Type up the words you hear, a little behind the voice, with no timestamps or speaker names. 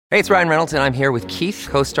Hey, it's Ryan Reynolds, and I'm here with Keith,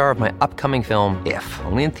 co-star of my upcoming film, If,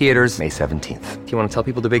 only in theaters May 17th. Do you want to tell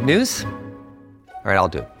people the big news? All right, I'll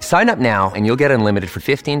do it. Sign up now and you'll get unlimited for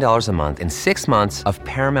 $15 a month and 6 months of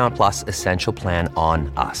Paramount Plus Essential Plan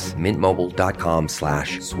on us.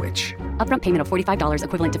 MintMobile.com/switch. Upfront payment of $45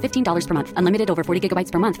 equivalent to $15 per month. Unlimited over 40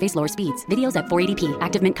 gigabytes per month. Face lower speeds. Videos at 480p.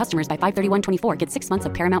 Active Mint customers by 531.24 get 6 months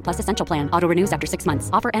of Paramount Plus Essential Plan. Auto renews after 6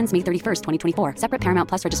 months. Offer ends May 31st, 2024. Separate Paramount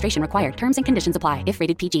Plus registration required. Terms and conditions apply if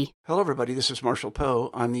rated PG. Hello, everybody. This is Marshall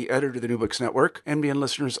Poe. I'm the editor of the New Books Network. NBN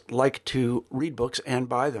listeners like to read books and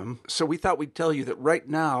buy them. So we thought we'd tell you that right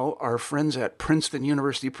now, our friends at Princeton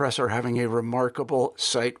University Press are having a remarkable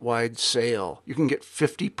site-wide sale. You can get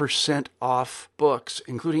 50% off books,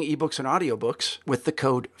 including ebooks and audiobooks, with the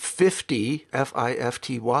code 50,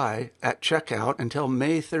 F-I-F-T-Y, at checkout until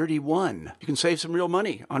May 31. You can save some real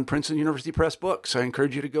money on Princeton University Press books. I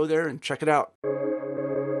encourage you to go there and check it out.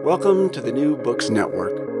 Welcome to the New Books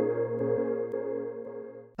Network.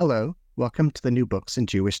 Hello, welcome to the New Books in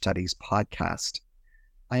Jewish Studies podcast.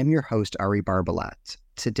 I am your host, Ari Barbalat.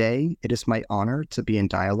 Today, it is my honor to be in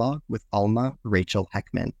dialogue with Alma Rachel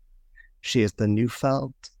Heckman. She is the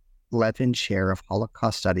Neufeld Levin Chair of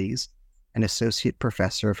Holocaust Studies and Associate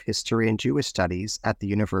Professor of History and Jewish Studies at the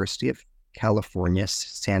University of California,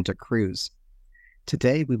 Santa Cruz.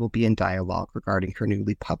 Today, we will be in dialogue regarding her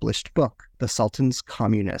newly published book, The Sultan's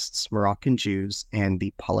Communists, Moroccan Jews, and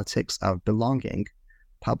the Politics of Belonging,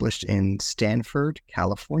 published in Stanford,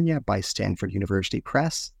 California by Stanford University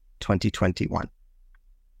Press, 2021.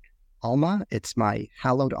 Alma, it's my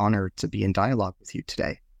hallowed honor to be in dialogue with you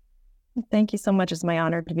today. Thank you so much. It's my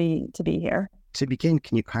honor to be here. To begin,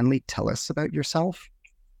 can you kindly tell us about yourself?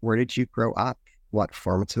 Where did you grow up? What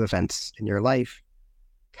formative events in your life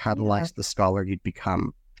catalyzed the scholar you'd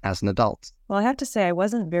become as an adult? Well, I have to say I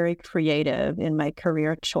wasn't very creative in my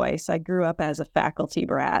career choice. I grew up as a faculty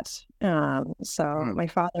brat. My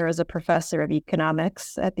father is a professor of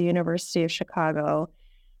economics at the University of Chicago.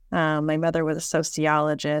 My mother was a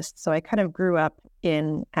sociologist, so I kind of grew up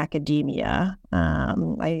in academia.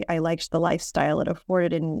 I liked the lifestyle it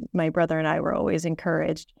afforded, and my brother and I were always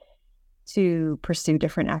encouraged to pursue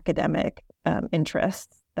different academic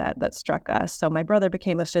interests that struck us. So my brother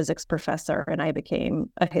became a physics professor, and I became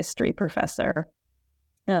a history professor.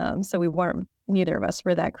 So neither of us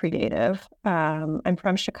were that creative. I'm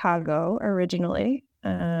from Chicago originally,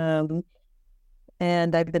 and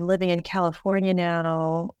I've been living in California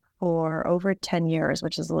now for over 10 years,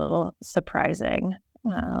 which is a little surprising.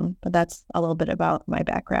 But that's a little bit about my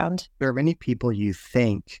background. There are many people you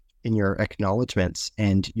thank in your acknowledgments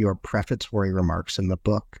and your prefatory remarks in the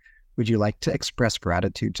book. Would you like to express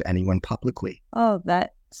gratitude to anyone publicly?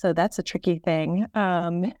 That's a tricky thing.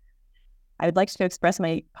 I would like to express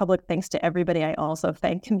my public thanks to everybody I also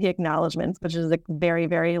thank in the acknowledgments, which is a very,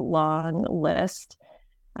 very long list.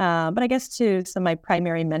 But I guess to some of my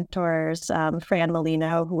primary mentors, Fran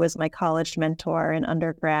Molino, who was my college mentor in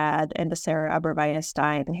undergrad, and to Sarah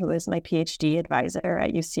Aberweis-Stein, who was my PhD advisor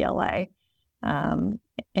at UCLA,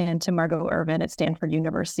 and to Margot Irvin at Stanford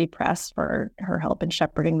University Press for her help in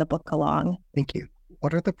shepherding the book along. Thank you.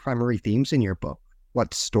 What are the primary themes in your book?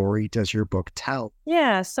 What story does your book tell?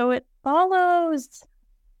 Yeah, so it follows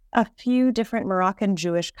a few different Moroccan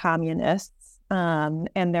Jewish communists and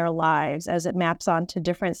their lives as it maps onto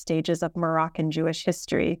different stages of Moroccan Jewish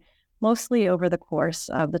history, mostly over the course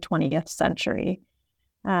of the 20th century.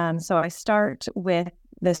 So I start with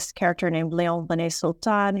this character named Léon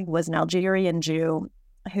Sultan, who was an Algerian Jew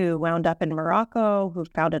who wound up in Morocco, who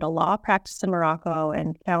founded a law practice in Morocco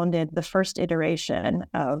and founded the first iteration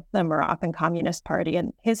of the Moroccan Communist Party.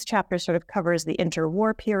 And his chapter sort of covers the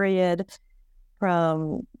interwar period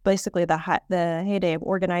from basically the heyday of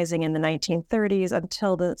organizing in the 1930s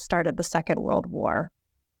until the start of the Second World War.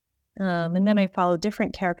 And then I follow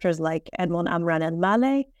different characters like Edmond Amran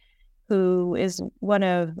el-Maleh, who is one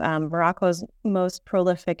of Morocco's most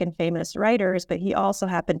prolific and famous writers, but he also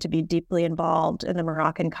happened to be deeply involved in the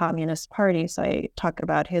Moroccan Communist Party. So I talk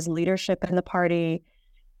about his leadership in the party.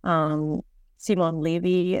 Simon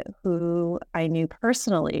Levy, who I knew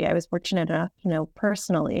personally, I was fortunate enough to know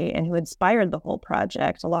personally, and who inspired the whole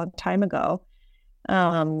project a long time ago.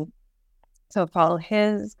 So follow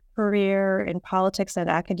his career in politics and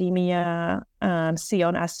academia.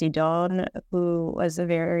 Sion Asidon, who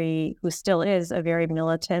still is a very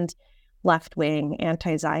militant left-wing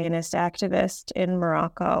anti-Zionist activist in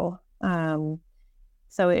Morocco.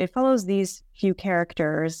 So it follows these few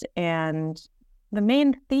characters, and the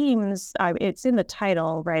main themes, it's in the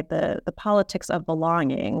title, right? The politics of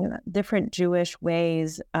belonging, different Jewish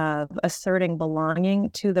ways of asserting belonging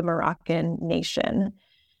to the Moroccan nation.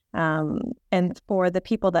 And for the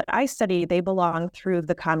people that I study, they belong through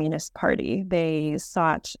the Communist Party. They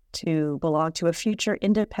sought to belong to a future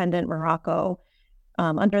independent Morocco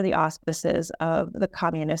under the auspices of the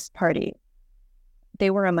Communist Party. They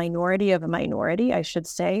were a minority of a minority, I should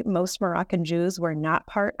say. Most Moroccan Jews were not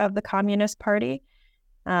part of the Communist Party.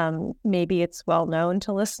 Maybe it's well known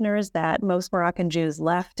to listeners that most Moroccan Jews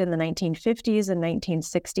left in the 1950s and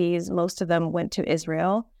 1960s. Most of them went to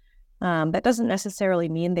Israel. That doesn't necessarily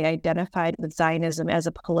mean they identified with Zionism as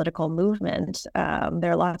a political movement.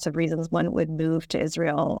 There are lots of reasons one would move to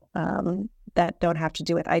Israel that don't have to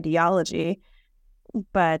do with ideology.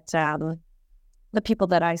 But the people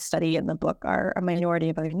that I study in the book are a minority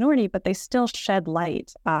of a minority, but they still shed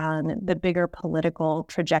light on the bigger political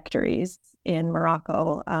trajectories in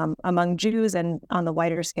Morocco among Jews and on the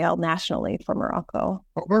wider scale nationally for Morocco.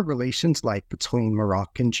 What were relations like between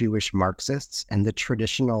Moroccan Jewish Marxists and the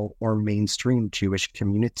traditional or mainstream Jewish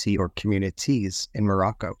community or communities in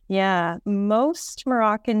Morocco? Yeah, most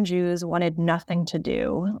Moroccan Jews wanted nothing to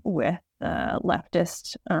do with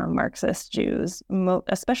leftist Marxist Jews,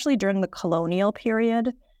 especially during the colonial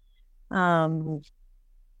period.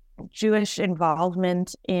 Jewish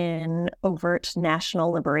involvement in overt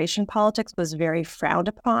national liberation politics was very frowned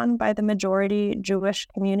upon by the majority Jewish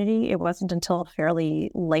community. It wasn't until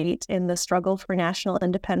fairly late in the struggle for national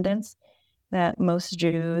independence that most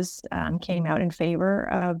Jews came out in favor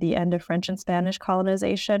of the end of French and Spanish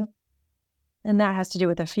colonization. And that has to do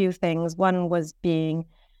with a few things. One was being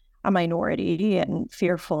a minority and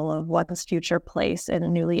fearful of one's future place in a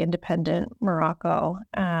newly independent Morocco.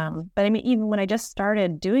 But I mean, even when I just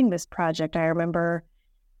started doing this project, I remember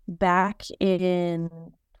back in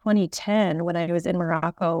 2010 when I was in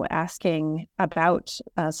Morocco asking about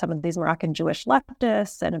some of these Moroccan Jewish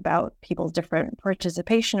leftists and about people's different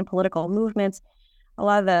participation in political movements. A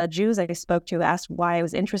lot of the Jews I spoke to asked why I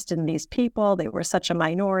was interested in these people. They were such a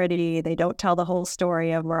minority. They don't tell the whole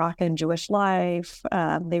story of Moroccan Jewish life.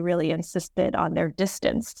 They really insisted on their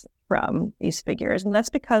distance from these figures. And that's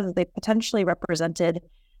because they potentially represented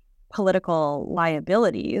political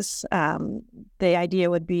liabilities. The idea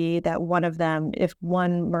would be that one of them, if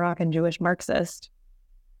one Moroccan Jewish Marxist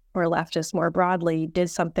or leftist more broadly did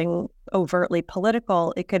something overtly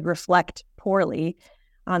political, it could reflect poorly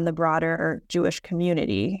on the broader Jewish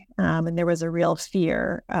community. And there was a real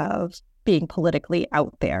fear of being politically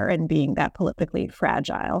out there and being that politically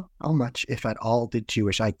fragile. How much, if at all, did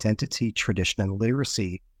Jewish identity, tradition, and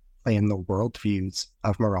literacy play in the worldviews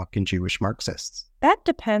of Moroccan Jewish Marxists? That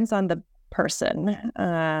depends on the person.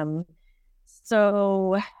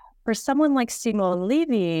 So for someone like Simon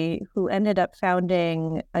Levy, who ended up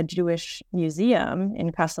founding a Jewish museum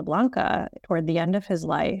in Casablanca toward the end of his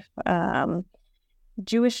life,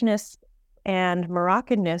 Jewishness and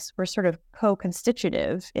Moroccanness were sort of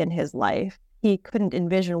co-constitutive in his life. He couldn't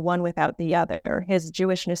envision one without the other. His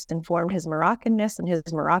Jewishness informed his Moroccanness, and his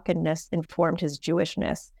Moroccanness informed his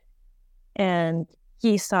Jewishness. And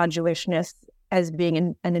he saw Jewishness as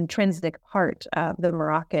being an intrinsic part of the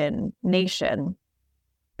Moroccan nation.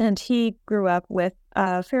 And he grew up with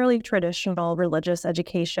a fairly traditional religious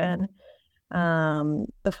education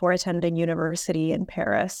before attending university in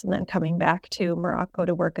Paris and then coming back to Morocco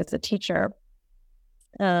to work as a teacher.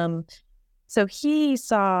 So he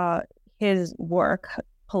saw his work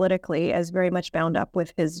politically as very much bound up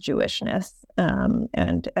with his Jewishness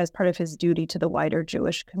and as part of his duty to the wider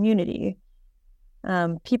Jewish community.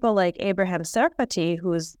 People like Abraham Serfati,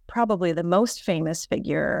 who's probably the most famous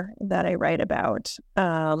figure that I write about,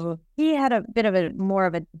 he had a bit of more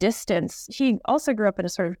of a distance. He also grew up in a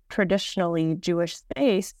sort of traditionally Jewish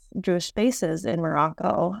spaces in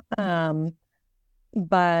Morocco,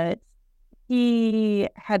 but he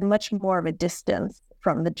had much more of a distance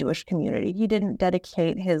from the Jewish community. He didn't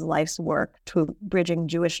dedicate his life's work to bridging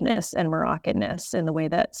Jewishness and Moroccanness in the way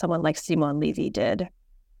that someone like Simon Levy did.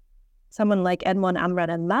 Someone like Edmond Amran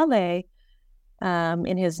and Malé,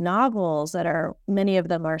 in his novels many of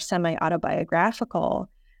them are semi-autobiographical,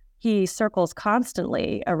 he circles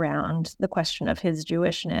constantly around the question of his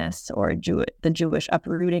Jewishness or the Jewish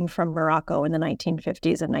uprooting from Morocco in the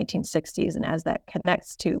 1950s and 1960s, and as that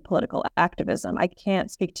connects to political activism. I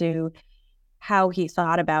can't speak to how he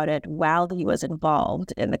thought about it while he was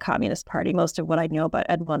involved in the Communist Party. Most of what I know about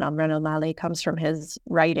Edmond Amran and Malé comes from his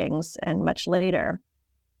writings and much later.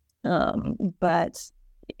 But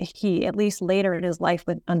he, at least later in his life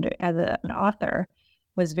as an author,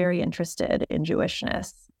 was very interested in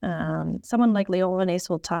Jewishness. Someone like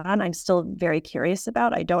Sultan, I'm still very curious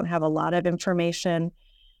about. I don't have a lot of information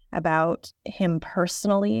about him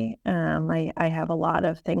personally. I have a lot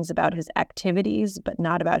of things about his activities, but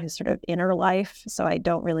not about his sort of inner life. So I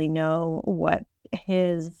don't really know what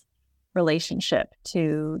his relationship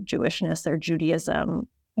to Jewishness or Judaism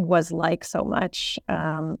was like so much,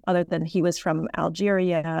 other than he was from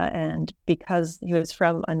Algeria, and because he was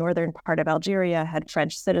from a northern part of Algeria, had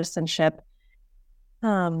French citizenship,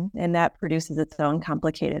 and that produces its own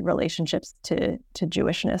complicated relationships to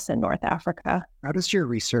Jewishness in North Africa. How does your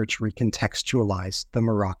research recontextualize the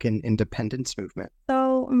Moroccan independence movement?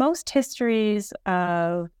 So most histories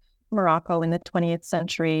of Morocco in the 20th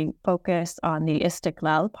century focus on the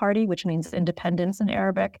Istiqlal Party, which means independence in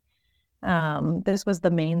Arabic. This was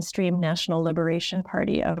the mainstream National Liberation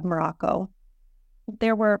Party of Morocco.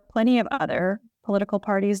 There were plenty of other political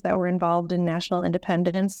parties that were involved in national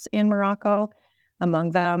independence in Morocco,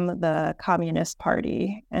 among them the Communist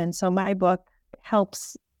Party. And so my book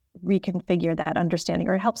helps reconfigure that understanding,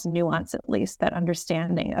 or it helps nuance at least that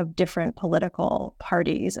understanding of different political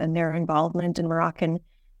parties and their involvement in Moroccan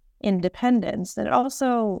independence. And it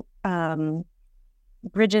also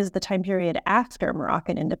bridges the time period after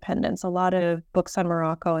Moroccan independence. A lot of books on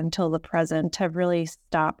Morocco until the present have really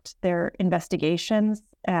stopped their investigations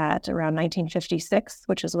at around 1956,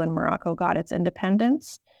 which is when Morocco got its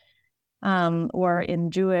independence. Or in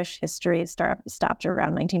Jewish history, it stopped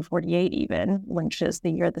around 1948 even, which is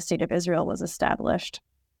the year the State of Israel was established.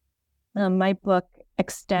 My book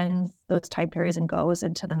extends those time periods and goes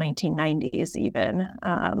into the 1990s even.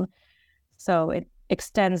 So it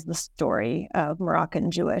extends the story of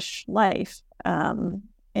Moroccan Jewish life in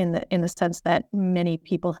the sense that many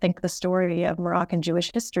people think the story of Moroccan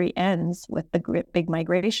Jewish history ends with the big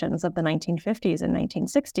migrations of the 1950s and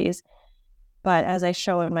 1960s. But as I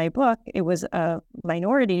show in my book, it was a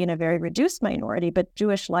minority and a very reduced minority, but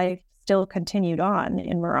Jewish life still continued on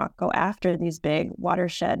in Morocco after these big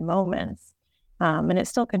watershed moments. And it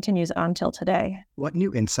still continues on till today. What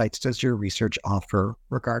new insights does your research offer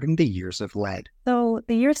regarding the years of lead? So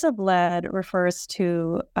the years of lead refers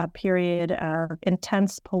to a period of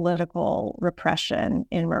intense political repression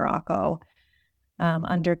in Morocco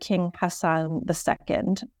under King Hassan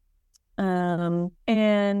II.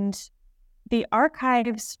 And the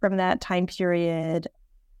archives from that time period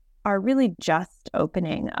are really just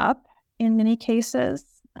opening up in many cases.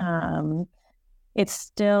 It's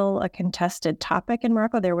still a contested topic in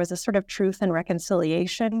Morocco. There was a sort of Truth and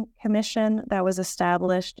Reconciliation Commission that was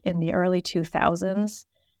established in the early 2000s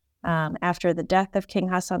after the death of King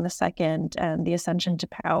Hassan II and the ascension to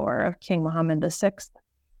power of King Mohammed VI.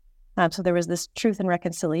 So there was this Truth and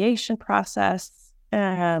Reconciliation process.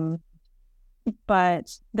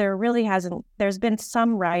 But there's been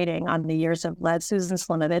some writing on the years of lead. Susan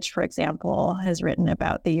Slimovich, for example, has written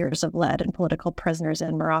about the years of lead and political prisoners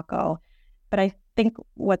in Morocco. But I think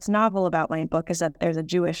what's novel about my book is that there's a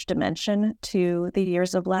Jewish dimension to the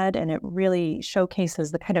years of lead, and it really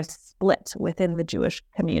showcases the kind of split within the Jewish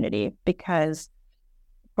community, because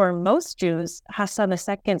for most Jews, Hassan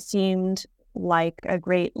II seemed like a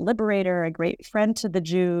great liberator, a great friend to the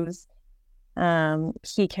Jews.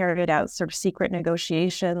 He carried out sort of secret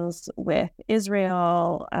negotiations with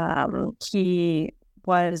Israel. He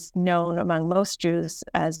was known among most Jews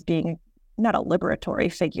as being not a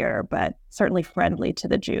liberatory figure, but certainly friendly to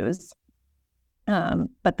the Jews.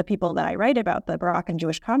 But the people that I write about, the Moroccan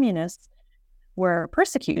Jewish communists, were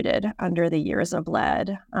persecuted under the years of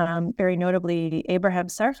lead. Very notably, Abraham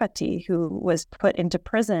Sarfati, who was put into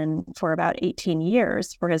prison for about 18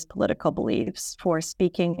 years for his political beliefs, for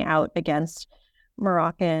speaking out against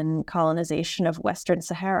Moroccan colonization of Western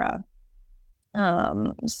Sahara.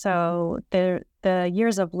 So the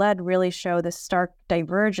years of lead really show the stark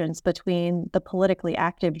divergence between the politically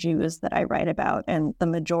active Jews that I write about and the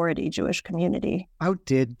majority Jewish community. How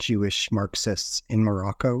did Jewish Marxists in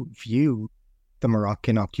Morocco view the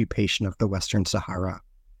Moroccan occupation of the Western Sahara?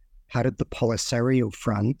 How did the Polisario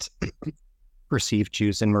Front perceive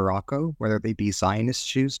Jews in Morocco, whether they be Zionist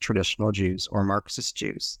Jews, traditional Jews, or Marxist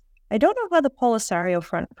Jews? I don't know how the Polisario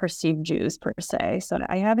Front perceived Jews per se, so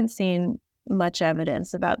I haven't seen much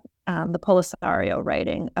evidence about the Polisario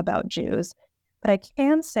writing about Jews. But I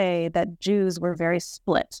can say that Jews were very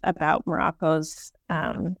split about Morocco's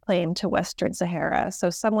claim to Western Sahara. So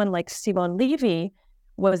someone like Simon Levy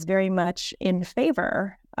was very much in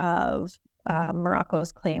favor of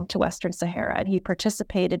Morocco's claim to Western Sahara. And he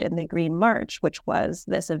participated in the Green March, which was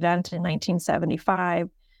this event in 1975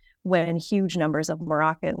 when huge numbers of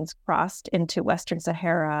Moroccans crossed into Western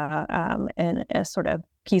Sahara in a sort of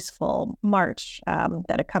peaceful march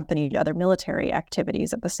that accompanied other military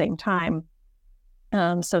activities at the same time.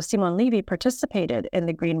 So Simon Levy participated in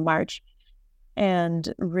the Green March.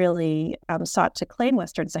 and really sought to claim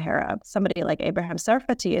Western Sahara. Somebody like Abraham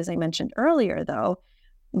Sarfati, as I mentioned earlier, though,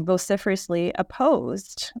 vociferously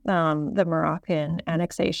opposed the Moroccan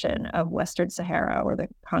annexation of Western Sahara or the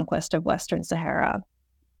conquest of Western Sahara.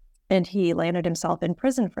 And he landed himself in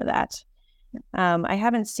prison for that. I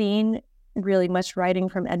haven't seen really much writing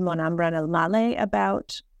from Edmond Amran El-Maleh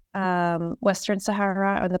about Western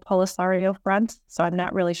Sahara on the Polisario front, so I'm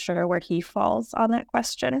not really sure where he falls on that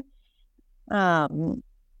question.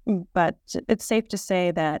 But it's safe to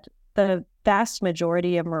say that the vast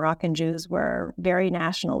majority of Moroccan Jews were very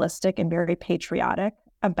nationalistic and very patriotic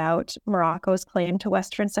about Morocco's claim to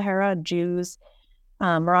Western Sahara.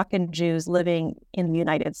 Moroccan Jews living in the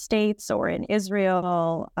United States or in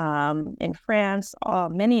Israel, in France,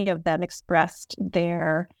 many of them expressed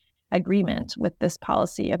their agreement with this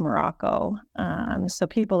policy of Morocco. So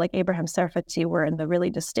people like Abraham Sarfati were in the really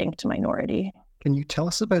distinct minority. Can you tell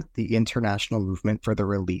us about the international movement for the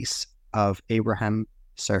release of Abraham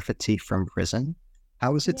Sarfati from prison?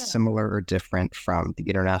 How is it similar or different from the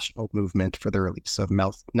international movement for the release of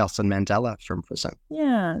Nelson Mandela from prison?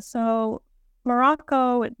 Yeah, so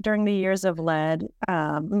Morocco, during the years of lead,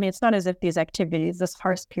 it's not as if these activities, this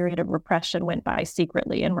harsh period of repression went by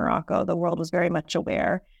secretly in Morocco. The world was very much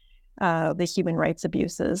aware of the human rights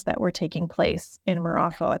abuses that were taking place in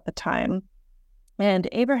Morocco at the time. And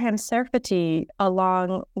Abraham Sarfati,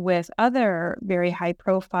 along with other very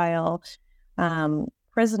high-profile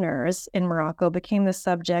prisoners in Morocco, became the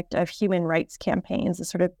subject of human rights campaigns, a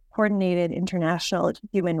sort of coordinated international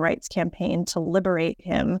human rights campaign to liberate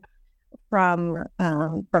him from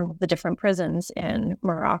the different prisons in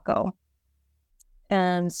Morocco.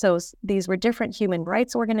 And so these were different human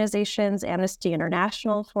rights organizations. Amnesty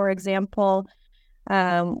International, for example,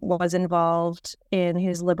 was involved in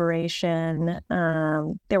his liberation.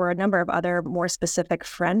 There were a number of other more specific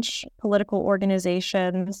French political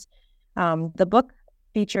organizations. The book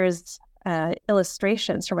features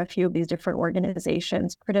illustrations from a few of these different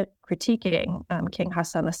organizations critiquing King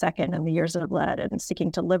Hassan II and the years of lead and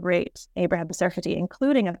seeking to liberate Abraham Sarfati,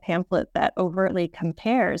 including a pamphlet that overtly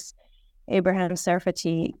compares Abraham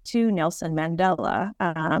Sarfati to Nelson Mandela,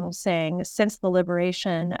 saying, since the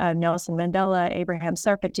liberation of Nelson Mandela, Abraham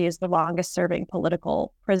Sarfati is the longest-serving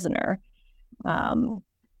political prisoner.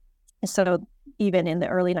 So even in the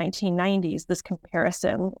early 1990s, this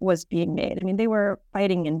comparison was being made. I mean, they were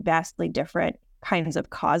fighting in vastly different kinds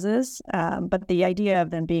of causes, but the idea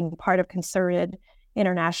of them being part of concerted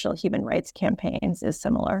international human rights campaigns is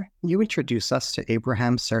similar. You introduce us to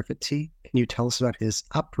Abraham Sarfati. Can you tell us about his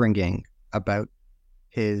upbringing, about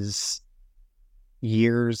his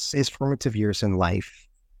formative years in life,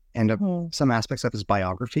 and some aspects of his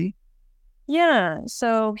biography? Yeah,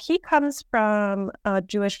 so he comes from a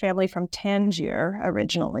Jewish family from Tangier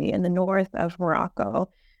originally in the north of Morocco.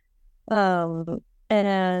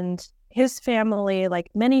 And his family, like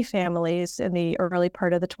many families in the early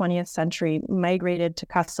part of the 20th century, migrated to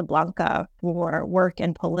Casablanca for work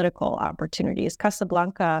and political opportunities.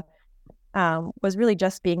 Casablanca was really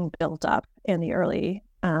just being built up in the early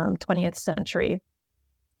 20th century.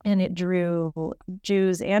 And it drew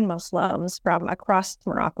Jews and Muslims from across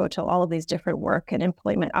Morocco to all of these different work and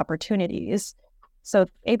employment opportunities. So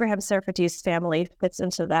Abraham Sarfati's family fits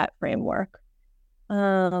into that framework.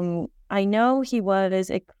 I know he was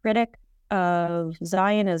a critic of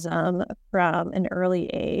Zionism from an early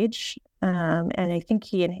age. And I think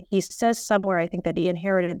he says somewhere, I think that he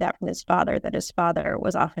inherited that from his father, that his father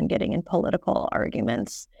was often getting in political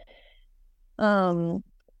arguments.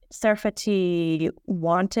 Sarfati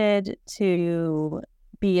wanted to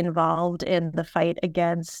be involved in the fight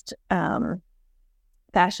against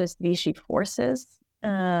fascist Vichy forces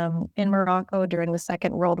in Morocco during the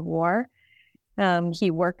Second World War.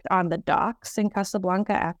 He worked on the docks in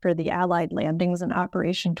Casablanca after the Allied landings in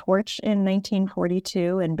Operation Torch in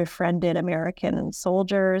 1942 and befriended American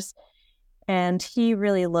soldiers. And he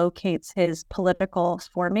really locates his political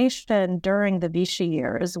formation during the Vichy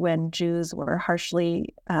years when Jews were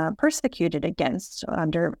harshly persecuted against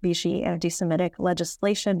under Vichy anti-Semitic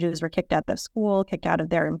legislation. Jews were kicked out of school, kicked out of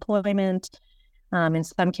their employment. In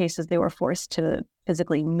some cases, they were forced to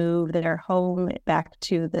physically move their home back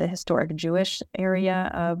to the historic Jewish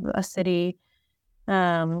area of a city.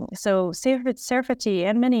 So Sarfati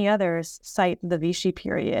and many others cite the Vichy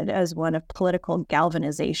period as one of political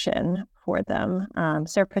galvanization for them.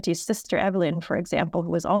 Sarfati's sister Evelyn, for example,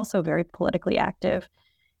 who was also very politically active,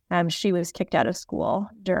 she was kicked out of school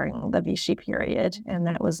during the Vichy period, and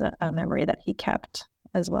that was a memory that he kept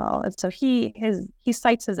as well. And so he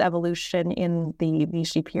cites his evolution in the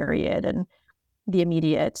Vichy period and the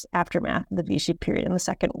immediate aftermath of the Vichy period in the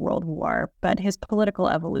Second World War, but his political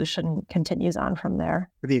evolution continues on from there.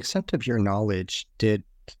 For the extent of your knowledge, did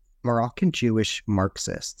Moroccan Jewish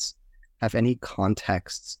Marxists have any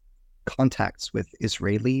contacts with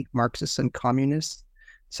Israeli Marxists and communists,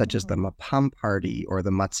 such as the Mapam Party or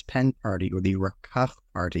the Matzpen Party or the Rakach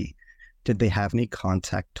Party? Did they have any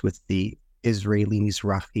contact with the Israeli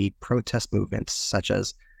Mizrahi protest movements, such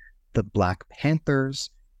as the Black Panthers,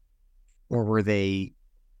 or were they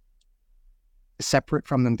separate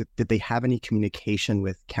from them? Did they have any communication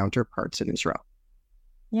with counterparts in Israel?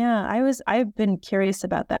 Yeah, I've been curious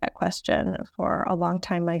about that question for a long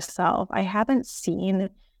time myself. I haven't seen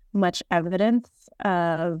much evidence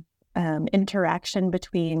of interaction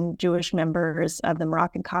between Jewish members of the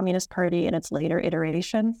Moroccan Communist Party and its later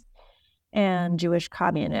iterations and Jewish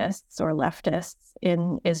communists or leftists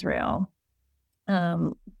in Israel.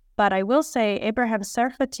 But I will say Abraham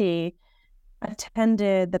Serfati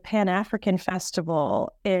attended the Pan-African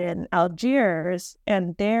Festival in Algiers,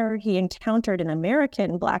 and there he encountered an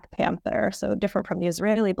American Black Panther, so different from the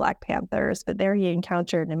Israeli Black Panthers, but there he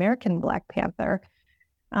encountered an American Black Panther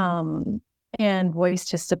and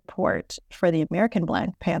voiced his support for the American Black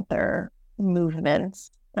Panther movement.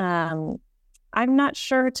 I'm not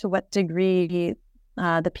sure to what degree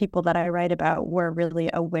the people that I write about were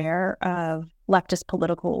really aware of leftist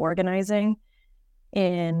political organizing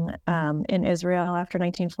in Israel after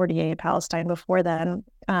 1948, Palestine before then.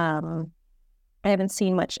 I haven't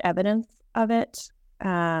seen much evidence of it.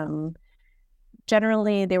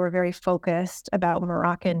 Generally, they were very focused about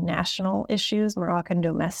Moroccan national issues, Moroccan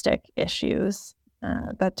domestic issues.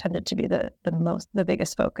 That tended to be the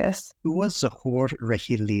biggest focus. Who was Zahor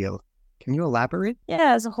Rahilil? Can you elaborate?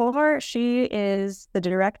 Yeah, Zahor, she is the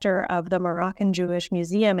director of the Moroccan Jewish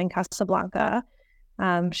Museum in Casablanca.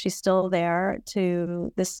 She's still there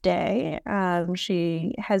to this day.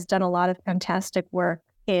 She has done a lot of fantastic work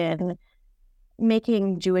in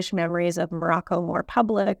making Jewish memories of Morocco more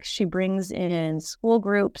public. She brings in school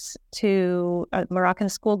groups Moroccan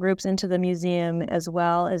school groups into the museum, as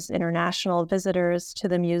well as international visitors to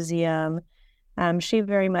the museum. She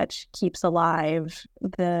very much keeps alive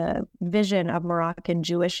the vision of Moroccan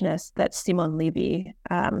Jewishness that Simon Levy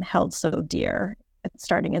held so dear,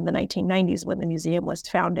 starting in the 1990s when the museum was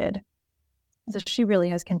founded. So she really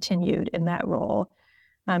has continued in that role.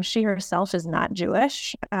 She herself is not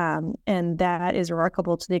Jewish, and that is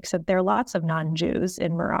remarkable to the extent there are lots of non-Jews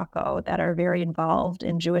in Morocco that are very involved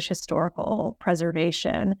in Jewish historical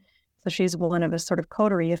preservation. So she's one of a sort of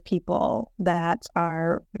coterie of people that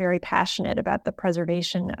are very passionate about the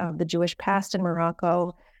preservation of the Jewish past in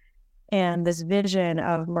Morocco and this vision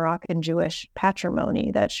of Moroccan Jewish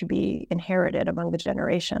patrimony that should be inherited among the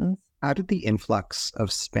generations. How did the influx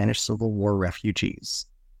of Spanish Civil War refugees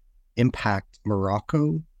impact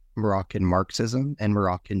Morocco, Moroccan Marxism, and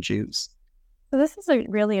Moroccan Jews? So this is a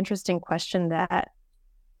really interesting question that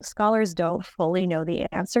scholars don't fully know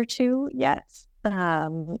the answer to yet.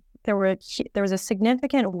 There was a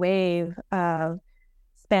significant wave of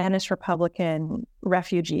Spanish Republican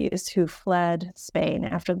refugees who fled Spain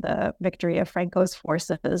after the victory of Franco's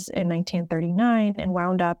forces in 1939 and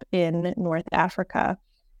wound up in North Africa.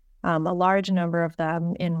 A large number of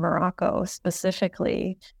them in Morocco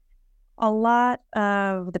specifically. A lot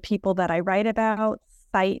of the people that I write about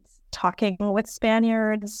cite talking with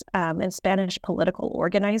Spaniards and Spanish political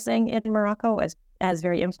organizing in Morocco as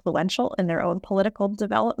very influential in their own political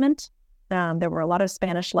development. There were a lot of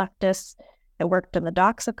Spanish leftists that worked in the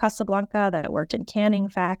docks of Casablanca, that worked in canning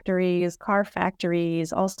factories, car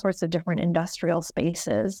factories, all sorts of different industrial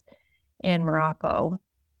spaces in Morocco.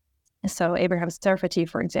 So Abraham Serfati,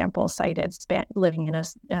 for example, cited living in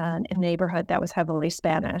a neighborhood that was heavily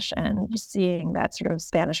Spanish and seeing that sort of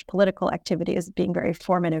Spanish political activity as being very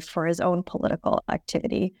formative for his own political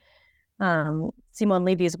activity. Simon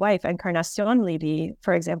Levy's wife, Encarnacion Levy,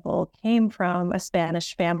 for example, came from a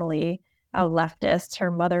Spanish family of leftists. Her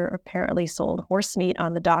mother apparently sold horse meat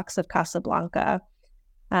on the docks of Casablanca,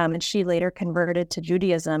 and she later converted to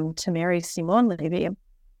Judaism to marry Simon Levy.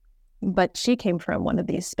 But she came from one of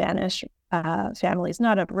these Spanish families,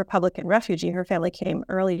 not a Republican refugee. Her family came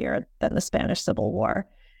earlier than the Spanish Civil War.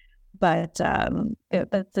 But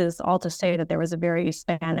that is all to say that there was a very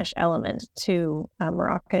Spanish element to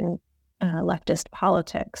Moroccan leftist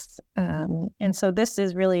politics. And so this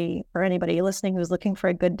is really, for anybody listening who's looking for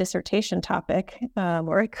a good dissertation topic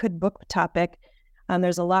or a good book topic,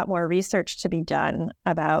 there's a lot more research to be done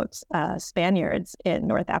about Spaniards in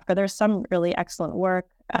North Africa. There's some really excellent work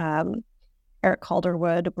Eric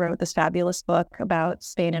Calderwood wrote this fabulous book about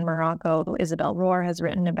Spain and Morocco. Isabel Rohr has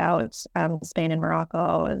written about Spain and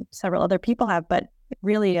Morocco, and several other people have, but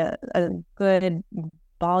really a good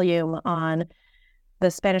volume on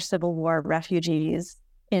the Spanish Civil War refugees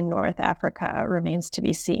in North Africa remains to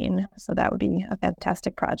be seen. So that would be a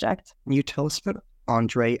fantastic project. Can you tell us about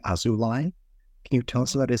Andre Azoulay? Can you tell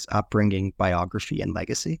us about his upbringing, biography, and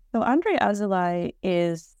legacy? So Andre Azoulay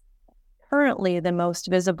is currently the most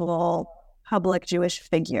visible public Jewish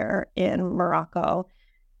figure in Morocco.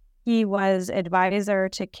 He was advisor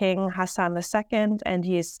to King Hassan II, and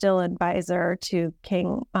he is still advisor to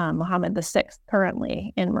King Mohammed VI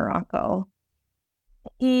currently in Morocco.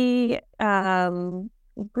 He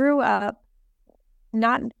grew up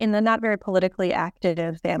not very politically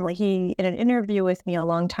active family. He, in an interview with me a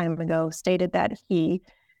long time ago, stated that he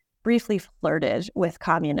briefly flirted with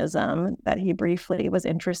communism, that he briefly was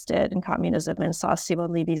interested in communism and saw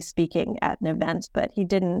Simon Levy speaking at an event, but he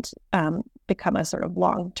didn't become a sort of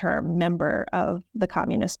long-term member of the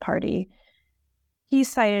Communist Party. He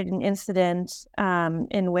cited an incident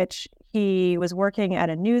in which he was working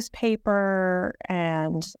at a newspaper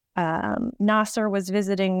and Nasser was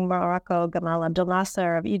visiting Morocco. Gamal Abdel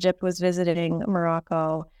Nasser of Egypt was visiting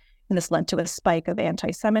Morocco, and this led to a spike of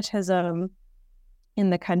anti-Semitism in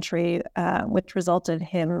the country, which resulted in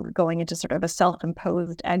him going into sort of a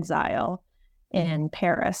self-imposed exile in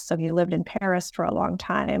Paris. So he lived in Paris for a long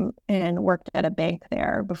time and worked at a bank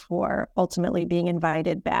there before ultimately being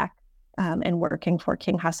invited back and working for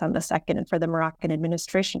King Hassan II and for the Moroccan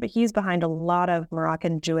administration. But he's behind a lot of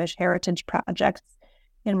Moroccan Jewish heritage projects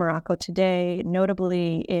in Morocco today,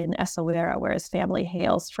 notably in Essaouira, where his family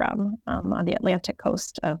hails from, on the Atlantic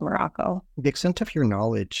coast of Morocco. The extent of your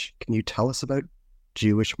knowledge, can you tell us about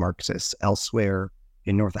Jewish Marxists elsewhere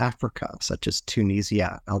in North Africa, such as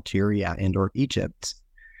Tunisia, Algeria, and or Egypt?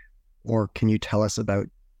 Or can you tell us about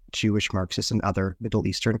Jewish Marxists in other Middle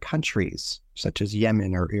Eastern countries, such as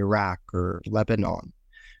Yemen or Iraq or Lebanon?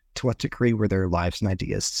 To what degree were their lives and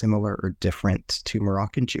ideas similar or different to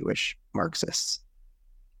Moroccan Jewish Marxists?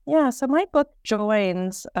 Yeah, so my book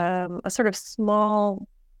joins a sort of small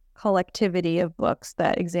collectivity of books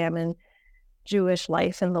that examine Jewish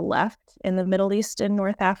life in the left in the Middle East and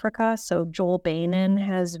North Africa. So Joel Bainan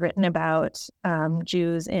has written about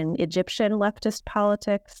Jews in Egyptian leftist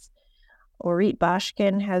politics. Orit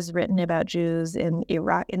Bashkin has written about Jews in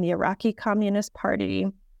Iraq, in the Iraqi Communist Party.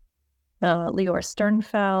 Lior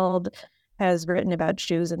Sternfeld has written about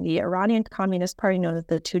Jews in the Iranian Communist Party, known as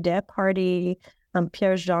the Tudeh Party.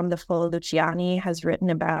 Pierre-Jean Defoe Luciani has written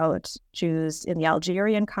about Jews in the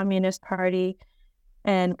Algerian Communist Party.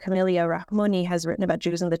 And Camelia Rahmouni has written about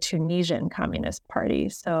Jews in the Tunisian Communist Party.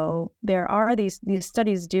 So there are these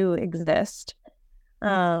studies do exist.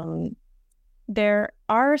 There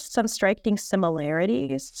are some striking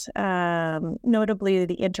similarities, notably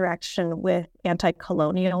the interaction with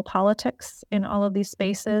anti-colonial politics in all of these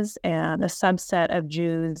spaces and a subset of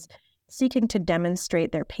Jews seeking to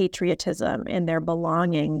demonstrate their patriotism and their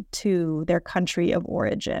belonging to their country of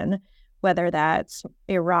origin, whether that's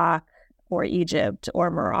Iraq or Egypt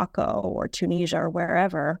or Morocco or Tunisia or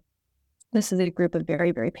wherever. This is a group of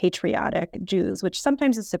very, very patriotic Jews, which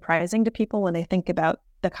sometimes is surprising to people when they think about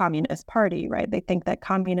the Communist Party, right? They think that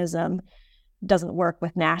communism doesn't work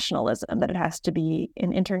with nationalism, that it has to be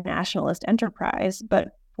an internationalist enterprise.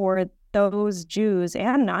 But for those Jews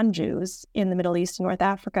and non-Jews in the Middle East and North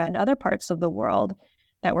Africa and other parts of the world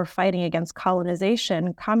that were fighting against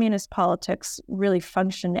colonization, communist politics really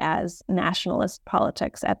functioned as nationalist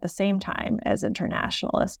politics at the same time as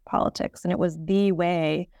internationalist politics. And it was the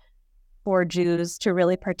way for Jews to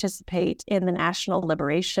really participate in the national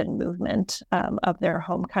liberation movement of their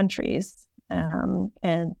home countries.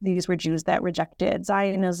 And these were Jews that rejected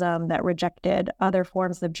Zionism, that rejected other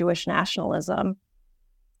forms of Jewish nationalism,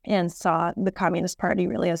 and saw the Communist Party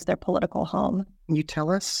really as their political home. Can you tell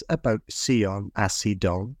us about Sion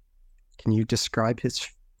Asidon? Can you describe his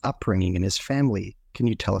upbringing and his family? Can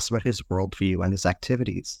you tell us about his worldview and his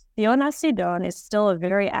activities? Sion Asidon is still a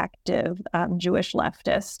very active Jewish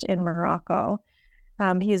leftist in Morocco.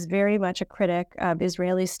 He is very much a critic of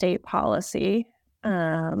Israeli state policy.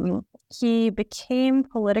 He became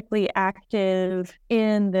politically active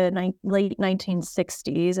in the late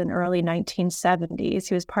 1960s and early 1970s.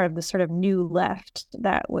 He was part of the sort of new left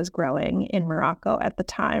that was growing in Morocco at the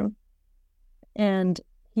time. And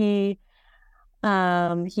he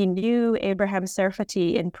knew Abraham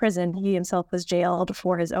Serfati in prison. He himself was jailed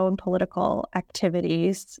for his own political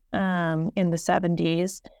activities in the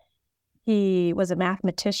 70s. He was a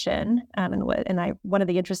mathematician, one of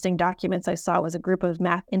the interesting documents I saw was a group of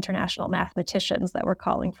international mathematicians that were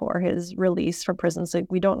calling for his release from prison. So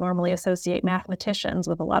we don't normally associate mathematicians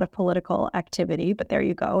with a lot of political activity, but there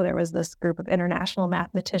you go. There was this group of international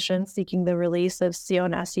mathematicians seeking the release of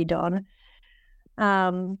Sion Asidon.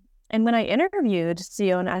 And when I interviewed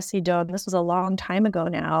Sion Asidon, this was a long time ago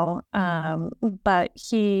now, but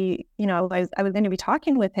he, I was going to be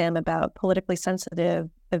talking with him about politically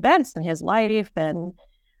sensitive events in his life and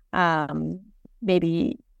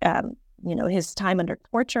maybe, his time under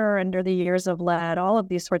torture, under the years of lead, all of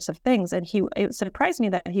these sorts of things. And it surprised me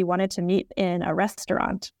that he wanted to meet in a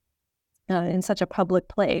restaurant in such a public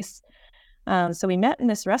place. So we met in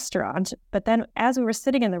this restaurant, but then as we were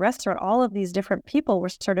sitting in the restaurant, all of these different people were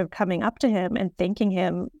sort of coming up to him and thanking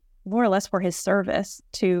him more or less for his service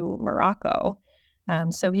to Morocco.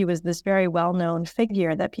 So he was this very well-known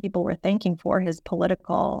figure that people were thanking for his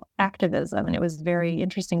political activism. And it was very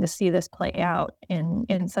interesting to see this play out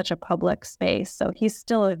in such a public space. So he's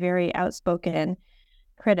still a very outspoken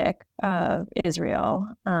critic of Israel.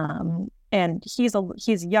 And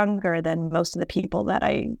he's younger than most of the people that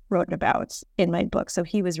I wrote about in my book. So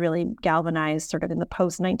he was really galvanized sort of in the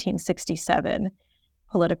post-1967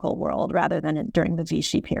 political world rather than during the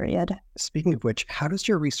Vichy period. Speaking of which, how does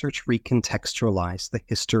your research recontextualize the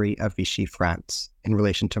history of Vichy France in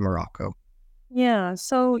relation to Morocco? Yeah,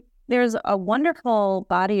 so there's a wonderful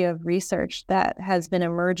body of research that has been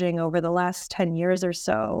emerging over the last 10 years or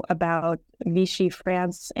so about Vichy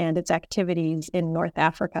France and its activities in North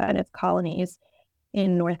Africa and its colonies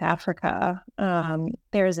in North Africa.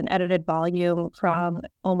 There's an edited volume from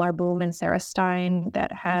Omar Boum and Sarah Stein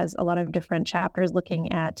that has a lot of different chapters looking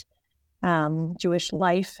at Jewish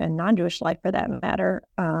life and non-Jewish life, for that matter,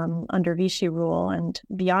 under Vichy rule and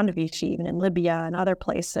beyond Vichy, even in Libya and other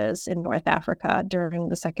places in North Africa during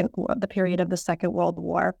the period of the Second World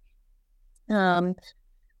War.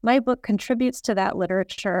 My book contributes to that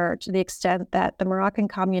literature to the extent that the Moroccan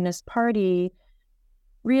Communist Party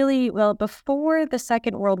really, before the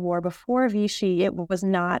Second World War, before Vichy, it was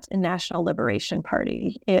not a national liberation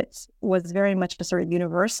party. It was very much a sort of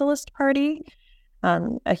universalist party,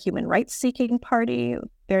 a human rights-seeking party,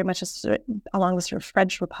 very much along the sort of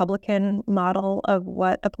French Republican model of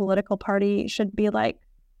what a political party should be like.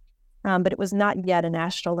 But it was not yet a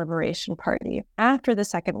national liberation party. After the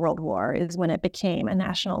Second World War is when it became a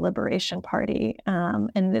national liberation party.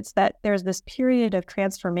 And it's that there's this period of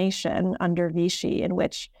transformation under Vichy in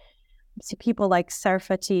which people like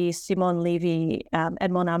Serfati, Simon Levy,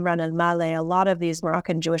 Edmond Amran El-Maleh, a lot of these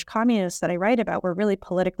Moroccan Jewish communists that I write about were really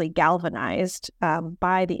politically galvanized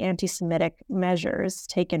by the anti-Semitic measures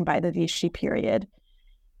taken by the Vichy period.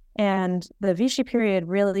 And the Vichy period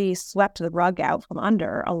really swept the rug out from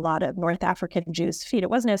under a lot of North African Jews' feet. It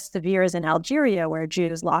wasn't as severe as in Algeria, where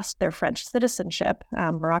Jews lost their French citizenship.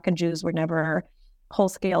 Moroccan Jews were never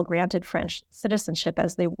whole-scale granted French citizenship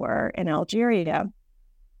as they were in Algeria.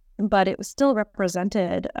 But it still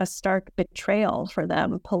represented a stark betrayal for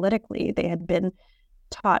them politically. They had been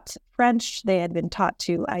taught French. They had been taught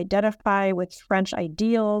to identify with French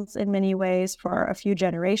ideals in many ways for a few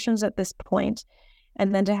generations at this point.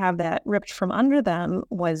 And then to have that ripped from under them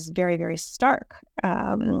was very, very stark.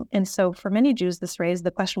 And so for many Jews, this raised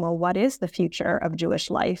the question, well, what is the future of Jewish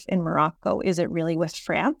life in Morocco? Is it really with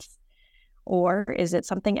France? Or is it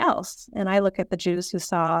something else? And I look at the Jews who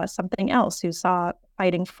saw something else, who saw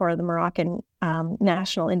fighting for the Moroccan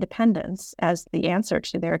national independence as the answer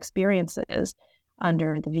to their experiences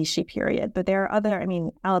under the Vichy period. But there are other,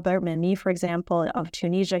 Albert Memmi, for example, of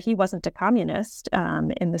Tunisia, he wasn't a communist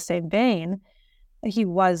in the same vein. He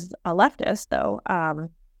was a leftist, though,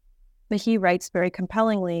 but he writes very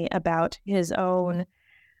compellingly about his own,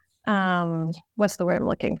 what's the word I'm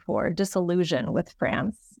looking for, disillusion with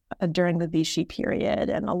France during the Vichy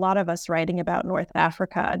period. And a lot of us writing about North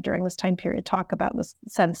Africa during this time period talk about this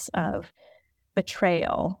sense of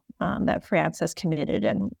betrayal that France has committed.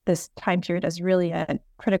 And this time period is really a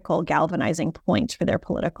critical galvanizing point for their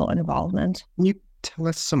political involvement. Can you tell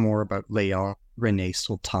us some more about Léon René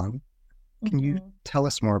Sultan? Can you tell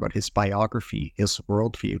us more about his biography, his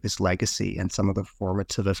worldview, his legacy, and some of the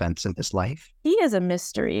formative events in his life? He is a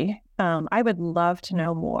mystery. I would love to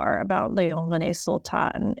know more about Léon René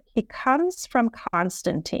Sultan. He comes from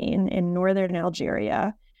Constantine in northern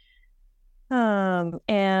Algeria.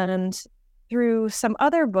 And through some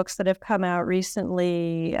other books that have come out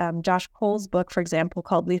recently, Josh Cole's book, for example,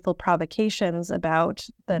 called Lethal Provocations, about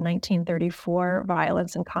the 1934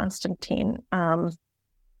 violence in Constantine,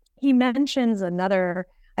 he mentions another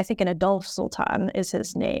I think an Adolphe Sultan is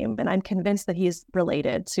his name, and I'm convinced that he's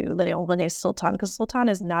related to Léon René Sultan, because Sultan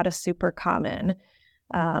is not a super common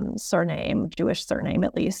surname, Jewish surname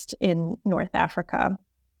at least, in North Africa.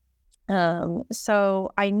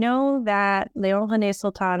 So I know that Léon René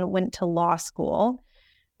Sultan went to law school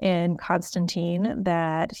in Constantine,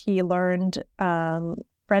 that he learned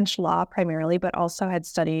French law primarily, but also had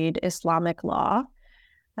studied Islamic law.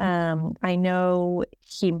 I know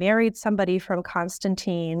he married somebody from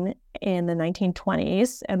Constantine in the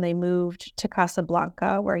 1920s, and they moved to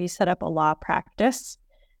Casablanca, where he set up a law practice.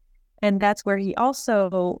 And that's where he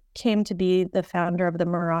also came to be the founder of the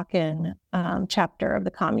Moroccan chapter of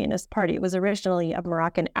the Communist Party. It was originally a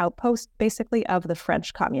Moroccan outpost, basically, of the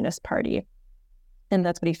French Communist Party. And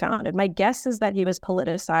that's what he founded. My guess is that he was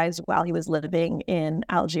politicized while he was living in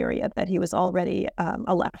Algeria, that he was already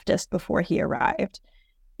a leftist before he arrived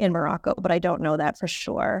in Morocco, but I don't know that for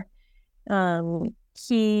sure.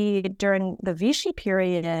 He, during the Vichy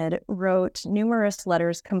period, wrote numerous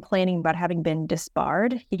letters complaining about having been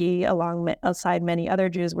disbarred. He, alongside many other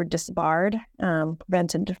Jews, were disbarred,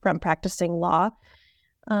 prevented from practicing law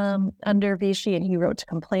under Vichy, and he wrote to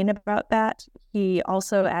complain about that. He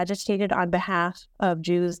also agitated on behalf of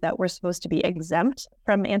Jews that were supposed to be exempt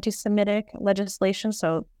from anti-Semitic legislation.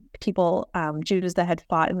 So people, Jews that had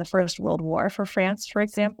fought in the First World War for France, for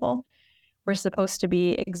example, were supposed to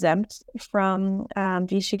be exempt from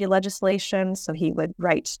Vichy legislation. So he would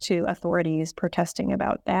write to authorities protesting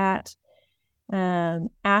about that.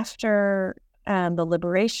 After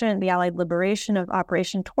the Allied liberation of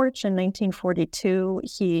Operation Torch in 1942,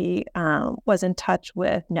 he was in touch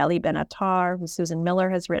with Nelly Benatar, who Susan Miller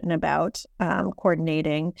has written about,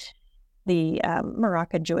 coordinating the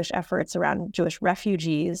Moroccan Jewish efforts around Jewish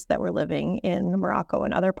refugees that were living in Morocco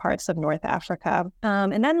and other parts of North Africa.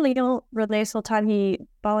 And then Léon René Sultan, he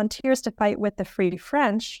volunteers to fight with the Free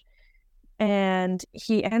French, and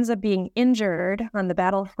he ends up being injured on the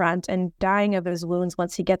battlefront and dying of his wounds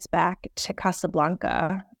once he gets back to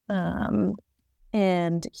Casablanca.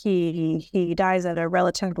 And he dies at a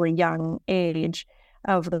relatively young age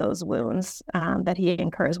of those wounds that he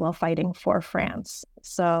incurs while fighting for France.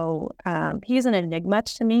 So he's an enigma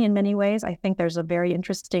to me in many ways. I think there's a very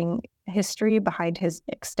interesting history behind his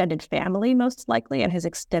extended family, most likely, and his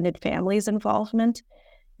extended family's involvement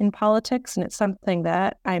in politics. And it's something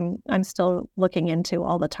that I'm still looking into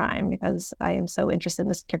all the time because I am so interested in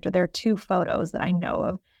this character. There are two photos that I know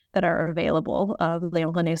of that are available of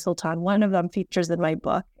Léon René Sultan. One of them features in my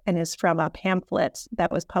book and is from a pamphlet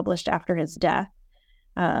that was published after his death,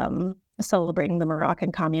 celebrating the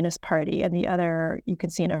Moroccan Communist Party, and the other you can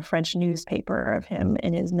see in a French newspaper of him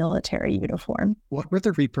in his military uniform. What were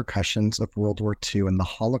the repercussions of World War II and the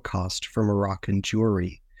Holocaust for Moroccan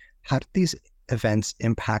Jewry? How did these events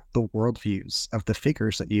impact the worldviews of the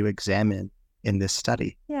figures that you examine in this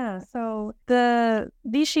study? Yeah, so the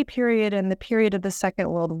Vichy period and the period of the Second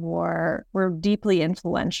World War were deeply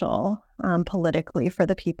influential politically for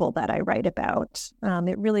the people that I write about.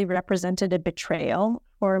 It really represented a betrayal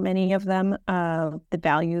for many of them of the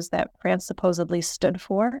values that France supposedly stood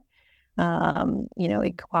for,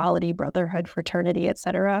 equality, brotherhood, fraternity,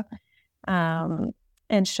 etc., and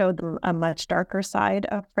showed them a much darker side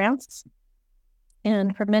of France.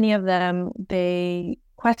 And for many of them, they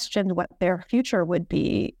questioned what their future would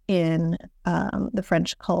be in the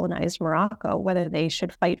French colonized Morocco, whether they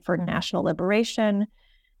should fight for national liberation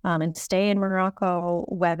and stay in Morocco,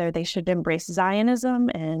 whether they should embrace Zionism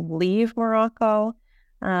and leave Morocco,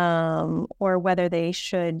 or whether they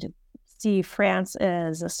should see France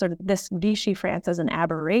as a sort of this Vichy France as an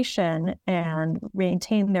aberration and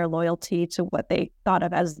maintain their loyalty to what they thought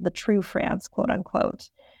of as the true France, quote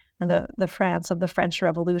unquote, and the France of the French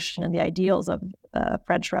Revolution and the ideals of the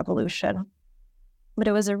French Revolution. But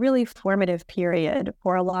it was a really formative period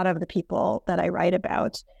for a lot of the people that I write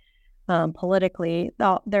about politically.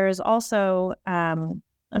 There is also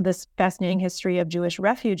this fascinating history of Jewish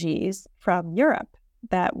refugees from Europe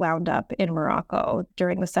that wound up in Morocco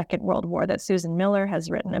during the Second World War that Susan Miller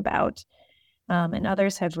has written about, and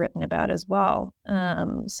others have written about as well.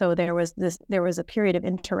 So there was a period of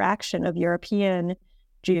interaction of European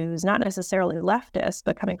Jews, not necessarily leftists,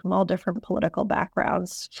 but coming from all different political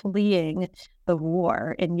backgrounds, fleeing the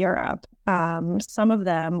war in Europe. Some of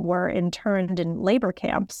them were interned in labor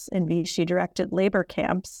camps, in Vichy-directed labor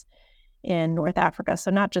camps in North Africa.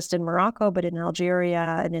 So not just in Morocco, but in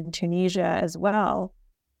Algeria and in Tunisia as well.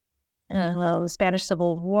 The Spanish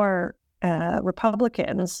Civil War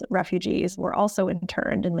Republicans, refugees, were also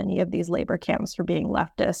interned in many of these labor camps for being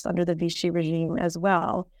leftists under the Vichy regime as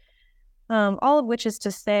well. All of which is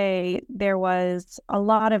to say there was a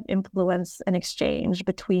lot of influence and exchange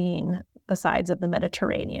between the sides of the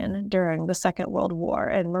Mediterranean during the Second World War,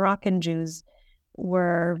 and Moroccan Jews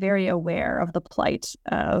were very aware of the plight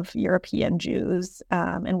of European Jews,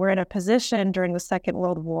 and were in a position during the Second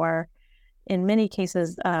World War, in many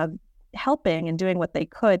cases, helping and doing what they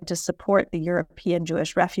could to support the European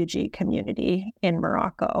Jewish refugee community in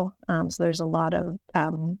Morocco. So there's a lot of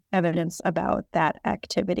evidence about that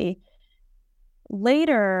activity.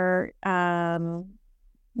 Later,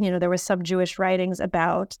 there was some Jewish writings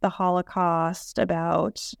about the Holocaust,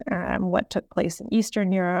 about what took place in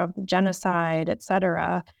Eastern Europe, genocide,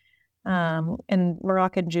 etc. And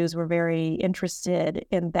Moroccan Jews were very interested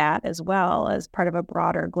in that as well as part of a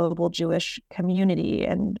broader global Jewish community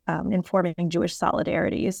and informing Jewish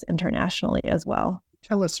solidarities internationally as well.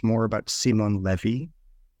 Tell us more about Simon Levy.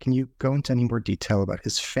 Can you go into any more detail about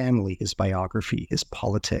his family, his biography, his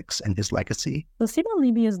politics, and his legacy? So Simon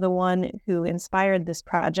Levy is the one who inspired this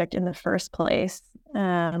project in the first place.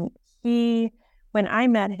 He, when I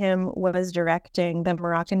met him, was directing the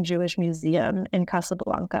Moroccan Jewish Museum in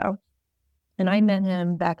Casablanca. And I met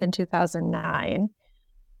him back in 2009.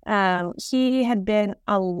 He had been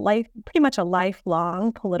pretty much a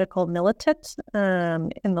lifelong political militant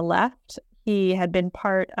in the left. He had been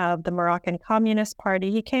part of the Moroccan Communist Party.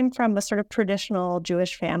 He came from a sort of traditional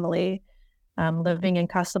Jewish family living in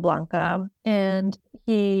Casablanca. And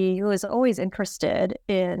he was always interested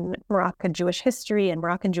in Moroccan Jewish history and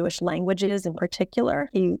Moroccan Jewish languages in particular.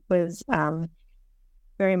 He was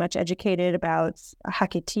very much educated about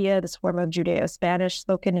Hakitiya, this form of Judeo-Spanish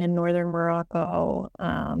spoken in northern Morocco.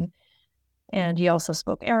 And he also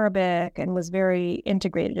spoke Arabic and was very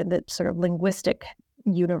integrated in the sort of linguistic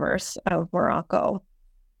universe of Morocco.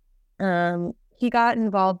 He got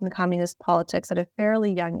involved in communist politics at a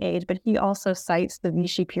fairly young age, but he also cites the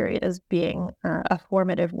Vichy period as being a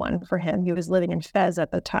formative one for him. He was living in Fez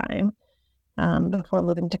at the time, before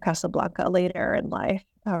moving to Casablanca later in life.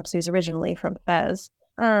 So he's originally from Fez.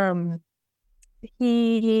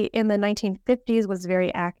 He, in the 1950s, was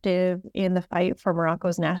very active in the fight for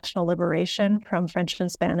Morocco's national liberation from French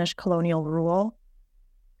and Spanish colonial rule.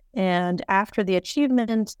 And after the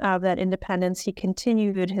achievement of that independence, he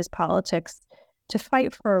continued his politics to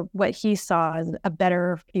fight for what he saw as a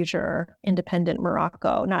better future independent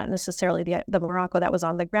Morocco, not necessarily the Morocco that was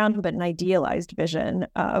on the ground, but an idealized vision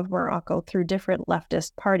of Morocco through different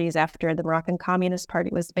leftist parties after the Moroccan Communist Party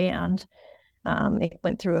was banned. It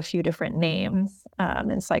went through a few different names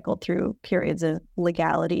and cycled through periods of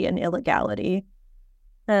legality and illegality.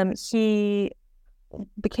 He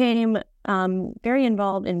became very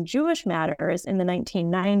involved in Jewish matters in the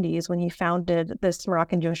 1990s when he founded this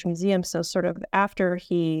Moroccan Jewish Museum. So sort of after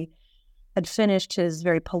he had finished his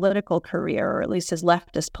very political career, or at least his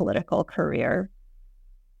leftist political career.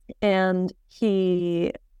 And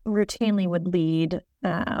he routinely would lead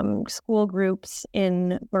school groups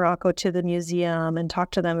in Morocco to the museum and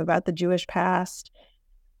talk to them about the Jewish past.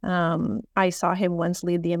 I saw him once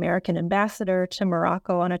lead the American ambassador to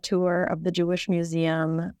Morocco on a tour of the Jewish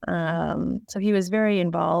Museum. So he was very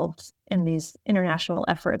involved in these international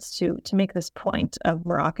efforts to make this point of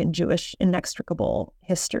Moroccan Jewish inextricable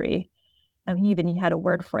history. He had a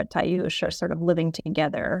word for it, tayush, or sort of living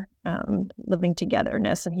together, living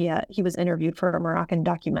togetherness. And he was interviewed for a Moroccan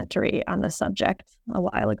documentary on the subject a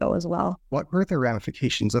while ago as well. What were the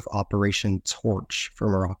ramifications of Operation Torch for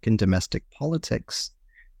Moroccan domestic politics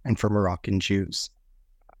and for Moroccan Jews?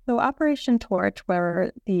 So Operation Torch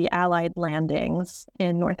were the Allied landings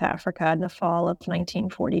in North Africa in the fall of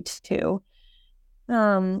 1942.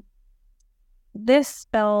 This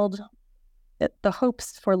spelled the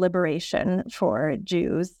hopes for liberation for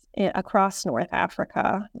Jews across North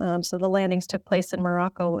Africa. So the landings took place in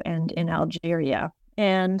Morocco and in Algeria.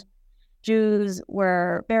 And Jews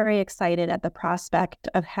were very excited at the prospect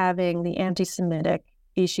of having the anti-Semitic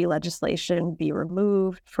Vichy legislation be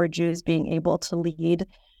removed, for Jews being able to lead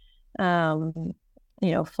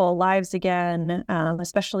full lives again,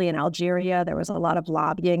 especially in Algeria. There was a lot of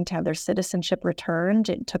lobbying to have their citizenship returned.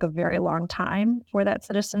 It took a very long time for that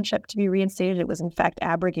citizenship to be reinstated. It was, in fact,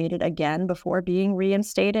 abrogated again before being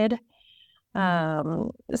reinstated.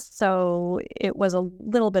 So it was a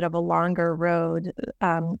little bit of a longer road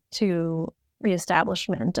to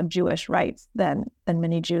reestablishment of Jewish rights than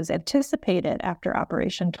many Jews anticipated after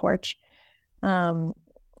Operation Torch.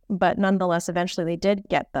 But nonetheless, eventually they did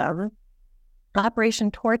get them.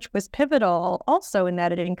 Operation Torch was pivotal also in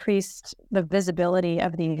that it increased the visibility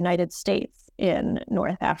of the United States in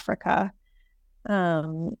North Africa.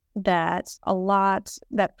 that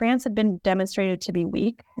France had been demonstrated to be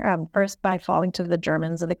weak, first by falling to the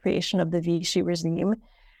Germans and the creation of the Vichy regime,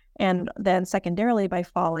 and then secondarily by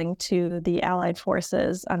falling to the Allied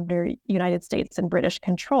forces under United States and British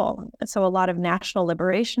control. And so a lot of national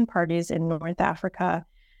liberation parties in North Africa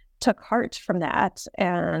took heart from that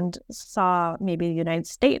and saw maybe the United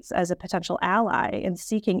States as a potential ally in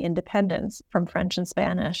seeking independence from French and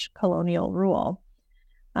Spanish colonial rule.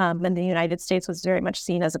 And the United States was very much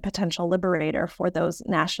seen as a potential liberator for those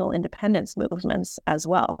national independence movements as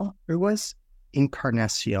well. Who was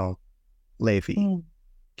Encarnacion Levy?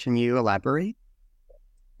 Can you elaborate?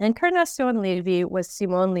 Encarnacion Levy was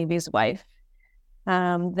Simon Levy's wife.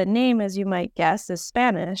 The name, as you might guess, is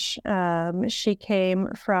Spanish. She came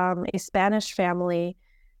from a Spanish family.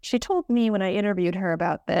 She told me when I interviewed her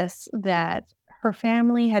about this that her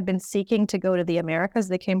family had been seeking to go to the Americas.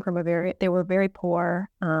 They came from they were very poor.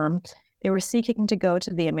 They were seeking to go to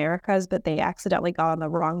the Americas, but they accidentally got on the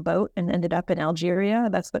wrong boat and ended up in Algeria.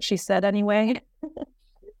 That's what she said anyway.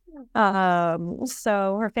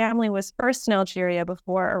 So her family was first in Algeria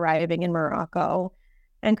before arriving in Morocco.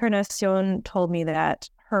 Encarnacion told me that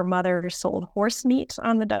her mother sold horse meat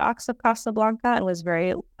on the docks of Casablanca and was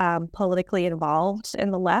very politically involved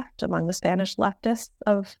in the left, among the Spanish leftists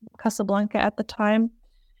of Casablanca at the time.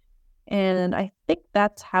 And I think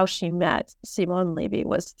that's how she met Simon Levy,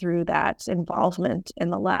 was through that involvement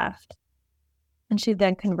in the left. And she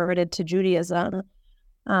then converted to Judaism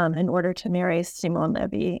in order to marry Simon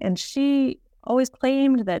Levy. And she always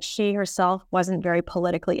claimed that she herself wasn't very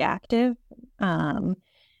politically active,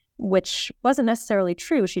 which wasn't necessarily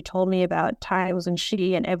true. She told me about times when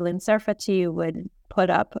she and Evelyn Serfati would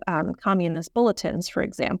put up communist bulletins, for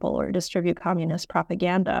example, or distribute communist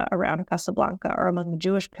propaganda around Casablanca or among the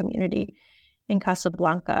Jewish community in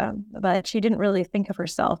Casablanca. But she didn't really think of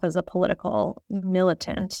herself as a political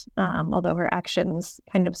militant, although her actions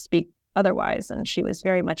kind of speak otherwise. And she was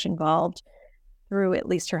very much involved through at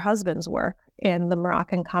least her husband's work in the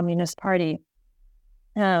Moroccan Communist Party.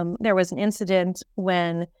 There was an incident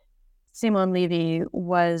when Simon Levy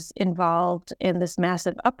was involved in this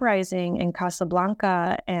massive uprising in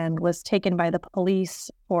Casablanca and was taken by the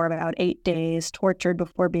police for about 8 days, tortured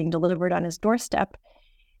before being delivered on his doorstep.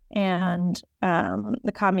 And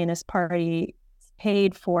the Communist Party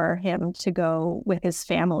paid for him to go with his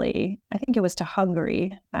family. I think it was to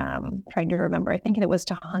Hungary. Trying to remember. I think it was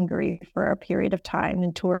to Hungary for a period of time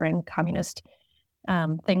and touring communist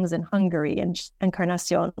things in Hungary, and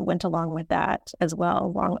Encarnacion went along with that as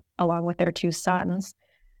well, along with their 2 sons.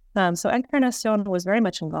 So Encarnacion was very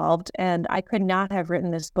much involved, and I could not have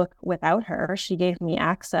written this book without her. She gave me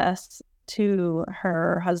access to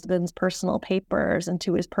her husband's personal papers and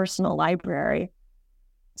to his personal library.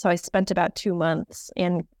 So I spent about 2 months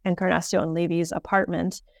in Encarnacion Levy's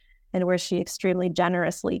apartment, and where she extremely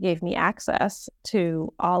generously gave me access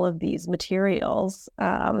to all of these materials.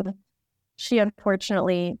 She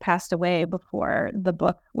unfortunately passed away before the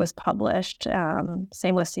book was published.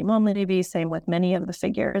 Same with Simon Levy, same with many of the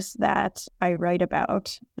figures that I write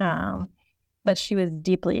about. But she was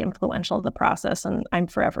deeply influential in the process, and I'm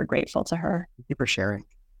forever grateful to her. Thank you for sharing.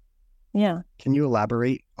 Yeah. Can you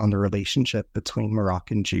elaborate on the relationship between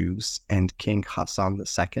Moroccan Jews and King Hassan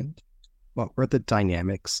II? What were the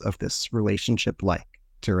dynamics of this relationship like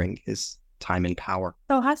during his time in power?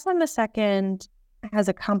 So Hassan II has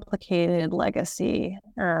a complicated legacy.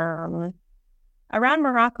 Around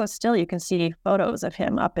Morocco still, you can see photos of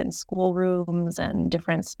him up in schoolrooms and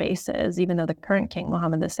different spaces, even though the current king,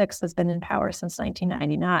 Mohammed VI, has been in power since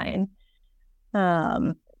 1999.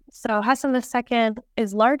 So Hassan II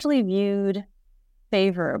is largely viewed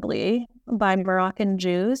favorably by Moroccan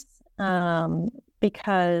Jews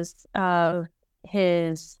because of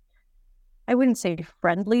his, I wouldn't say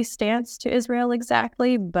friendly stance to Israel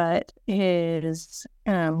exactly, but his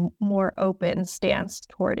more open stance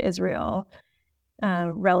toward Israel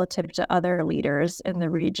relative to other leaders in the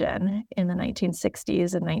region in the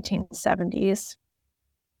 1960s and 1970s.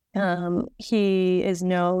 He is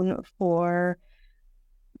known for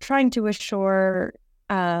trying to assure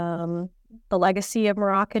the legacy of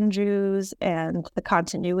Moroccan Jews and the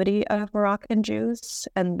continuity of Moroccan Jews.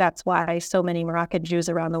 And that's why so many Moroccan Jews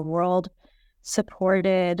around the world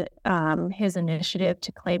supported his initiative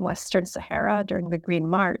to claim Western Sahara during the Green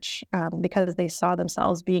March because they saw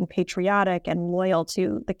themselves being patriotic and loyal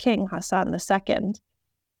to the king, Hassan II.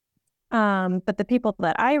 But the people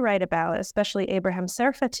that I write about, especially Abraham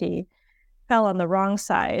Serfati, fell on the wrong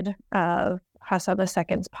side of Hassan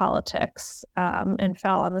II's politics and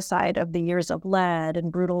fell on the side of the years of lead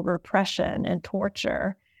and brutal repression and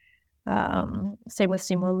torture. Same with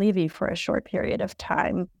Simon Levy for a short period of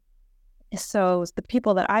time. So the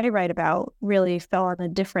people that I write about really fell on a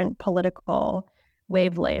different political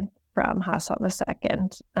wavelength from Hassan II.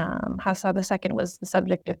 Hassan II was the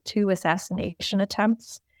subject of 2 assassination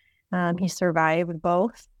attempts. He survived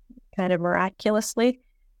both kind of miraculously.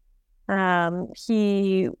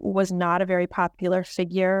 He was not a very popular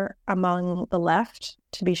figure among the left,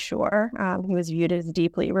 to be sure. He was viewed as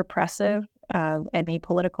deeply repressive of any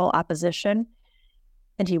political opposition.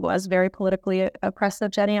 And he was very politically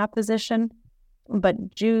oppressive to any opposition.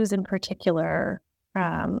 But Jews in particular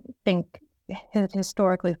think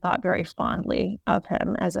historically thought very fondly of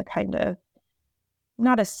him as a kind of,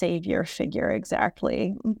 not a savior figure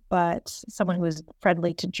exactly, but someone who was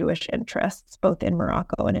friendly to Jewish interests, both in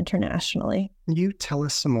Morocco and internationally. Can you tell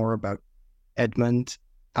us some more about Edmond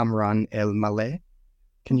Amran el-Maleh?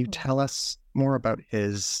 Can you tell us more about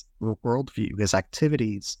his worldview, his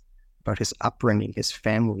activities, about his upbringing, his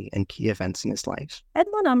family, and key events in his life?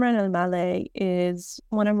 Edmond Amran el-Maleh is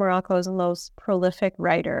one of Morocco's most prolific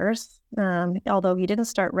writers, although he didn't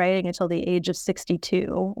start writing until the age of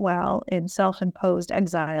 62 while in self-imposed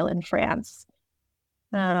exile in France.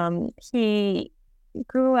 He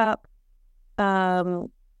grew up,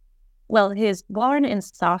 he's born in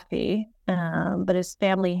Safi, but his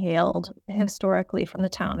family hailed historically from the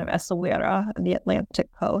town of Essaouira on the Atlantic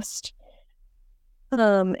coast.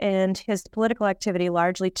 And his political activity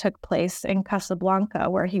largely took place in Casablanca,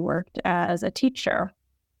 where he worked as a teacher.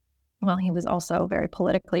 Well, he was also very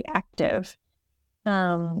politically active.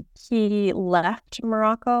 He left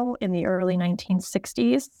Morocco in the early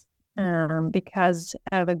 1960s because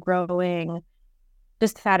of a growing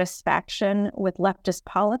dissatisfaction with leftist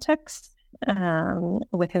politics,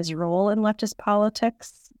 with his role in leftist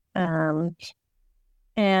politics,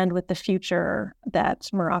 and with the future that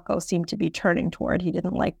Morocco seemed to be turning toward. He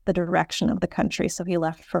didn't like the direction of the country, so he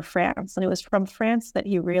left for France. And it was from France that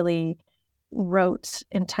he really wrote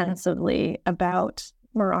intensively about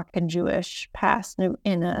Moroccan Jewish past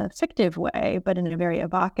in a fictive way, but in a very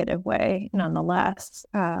evocative way nonetheless.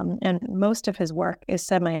 And most of his work is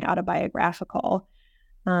semi-autobiographical,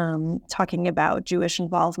 talking about Jewish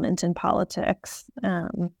involvement in politics,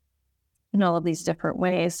 in all of these different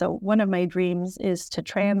ways. So one of my dreams is to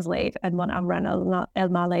translate Edmond Amran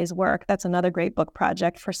el-Maleh's work. That's another great book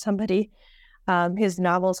project for somebody. His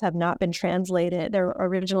novels have not been translated. They're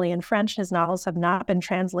originally in French. His novels have not been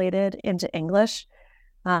translated into English.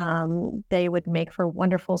 They would make for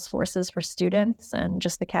wonderful sources for students and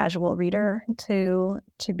just the casual reader to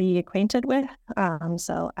be acquainted with.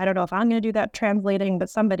 So I don't know if I'm going to do that translating, but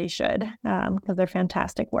somebody should, because they're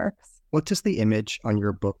fantastic works. What does the image on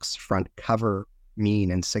your book's front cover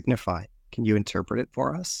mean and signify? Can you interpret it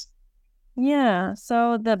for us? Yeah,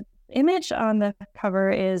 so the image on the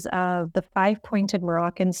cover is of the 5-pointed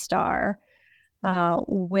Moroccan star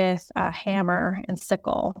with a hammer and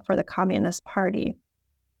sickle for the Communist Party.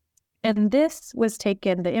 And this was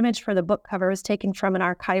taken, the image for the book cover was taken from an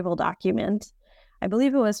archival document. I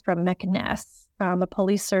believe it was from Meknes, a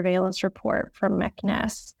police surveillance report from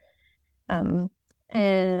Meknes,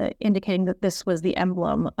 indicating that this was the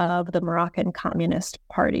emblem of the Moroccan Communist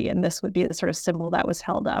Party, and this would be the sort of symbol that was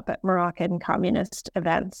held up at Moroccan communist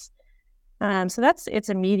events. So that's its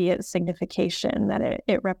immediate signification, that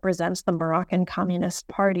it represents the Moroccan Communist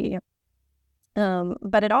Party.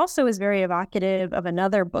 But it also is very evocative of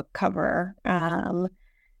another book cover. I'm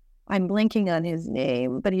blanking on his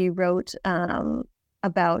name, but he wrote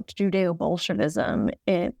about Judeo-Bolshevism.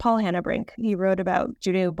 Paul Hannebrink, he wrote about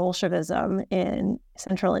Judeo-Bolshevism in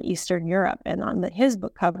Central and Eastern Europe. And on his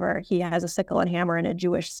book cover, he has a sickle and hammer and a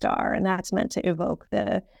Jewish star. And that's meant to evoke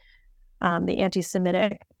the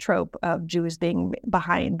anti-Semitic trope of Jews being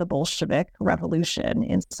behind the Bolshevik revolution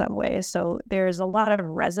in some ways. So there's a lot of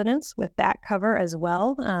resonance with that cover as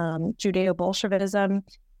well. Judeo-Bolshevism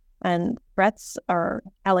and threats or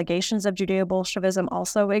allegations of Judeo-Bolshevism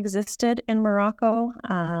also existed in Morocco,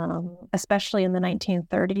 especially in the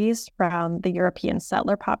 1930s from the European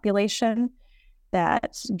settler population,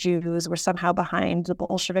 that Jews were somehow behind the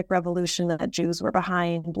Bolshevik revolution, that Jews were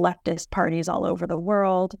behind leftist parties all over the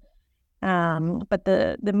world. But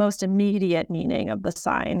the most immediate meaning of the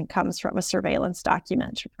sign comes from a surveillance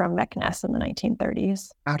document from Meknes in the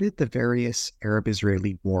 1930s. How did the various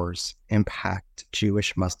Arab-Israeli wars impact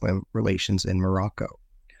Jewish-Muslim relations in Morocco?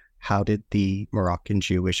 How did the Moroccan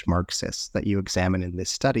Jewish Marxists that you examine in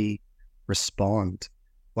this study respond?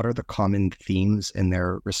 What are the common themes in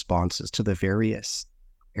their responses to the various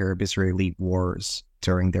Arab-Israeli wars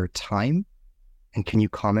during their time? And can you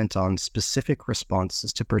comment on specific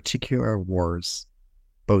responses to particular wars,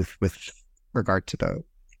 both with regard to the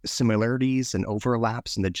similarities and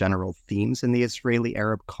overlaps in the general themes in the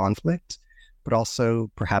Israeli-Arab conflict, but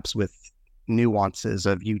also perhaps with nuances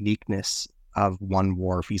of uniqueness of one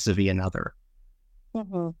war vis-a-vis another.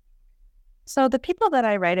 Mm-hmm. So the people that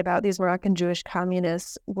I write about, these Moroccan Jewish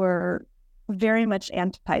communists, were very much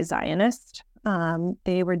anti-Zionist.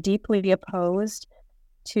 They were deeply opposed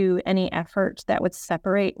to any effort that would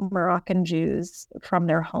separate Moroccan Jews from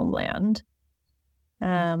their homeland.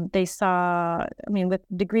 They saw, with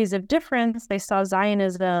degrees of difference, they saw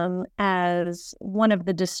Zionism as one of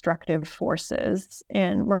the destructive forces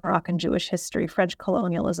in Moroccan Jewish history, French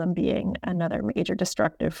colonialism being another major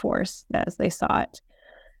destructive force as they saw it.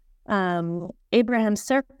 Abraham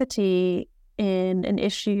Serkati, in an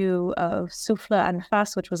issue of Souffle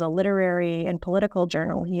Anfas, which was a literary and political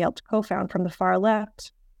journal he helped co-found from the far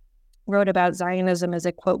left, wrote about Zionism as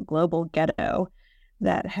a, quote, global ghetto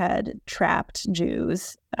that had trapped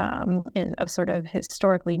Jews in a sort of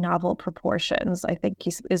historically novel proportions, I think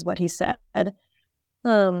is what he said.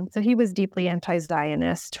 So he was deeply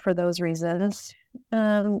anti-Zionist for those reasons.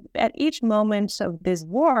 At each moment of these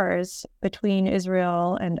wars between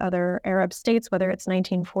Israel and other Arab states, whether it's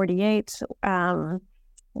 1948,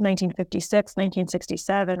 1956,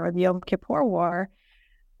 1967, or the Yom Kippur War,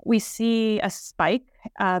 we see a spike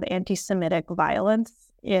of anti-Semitic violence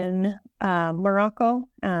in Morocco,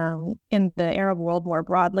 in the Arab world more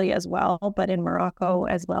broadly as well, but in Morocco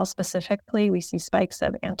as well specifically, we see spikes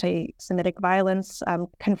of anti-Semitic violence,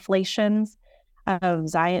 conflations of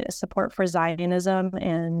support for Zionism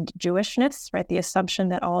and Jewishness, right? The assumption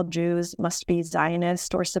that all Jews must be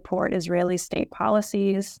Zionist or support Israeli state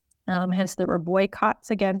policies. Hence, there were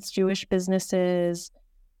boycotts against Jewish businesses,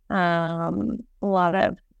 a lot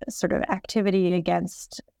of sort of activity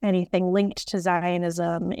against anything linked to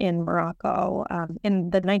Zionism in Morocco. In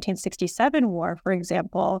the 1967 war, for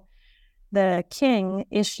example, the king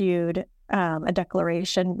issued a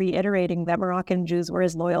declaration reiterating that Moroccan Jews were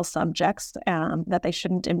his loyal subjects, that they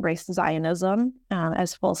shouldn't embrace Zionism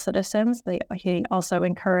as full citizens. He also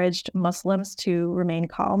encouraged Muslims to remain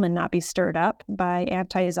calm and not be stirred up by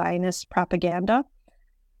anti-Zionist propaganda,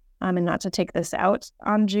 and not to take this out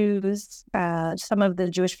on Jews. Some of the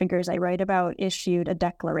Jewish figures I write about issued a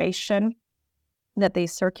declaration that they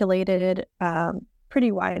circulated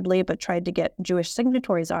pretty widely, but tried to get Jewish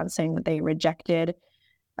signatories on, saying that they rejected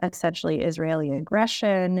essentially Israeli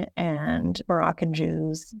aggression, and Moroccan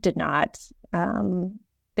Jews did not,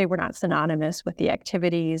 they were not synonymous with the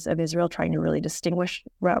activities of Israel, trying to really distinguish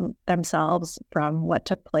themselves from what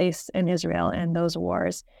took place in Israel in those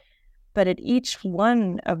wars. But at each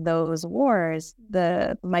one of those wars,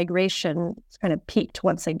 the migration kind of peaked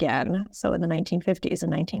once again. So in the 1950s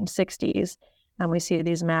and 1960s, we see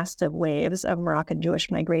these massive waves of Moroccan Jewish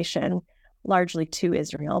migration, largely to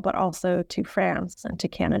Israel, but also to France and to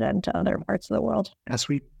Canada and to other parts of the world. As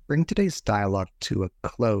we bring today's dialogue to a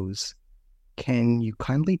close, can you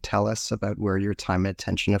kindly tell us about where your time and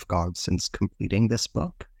attention have gone since completing this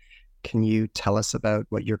book? Can you tell us about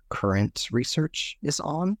what your current research is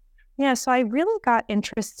on? Yeah, so I really got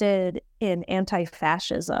interested in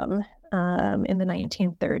anti-fascism in the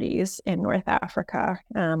 1930s in North Africa.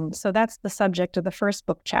 So that's the subject of the first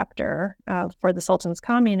book chapter for the Sultan's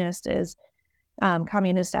Communist is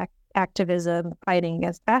communist activism fighting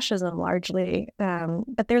against fascism largely.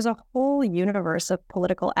 But there's a whole universe of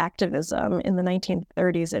political activism in the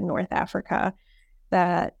 1930s in North Africa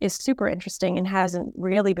that is super interesting and hasn't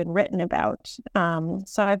really been written about.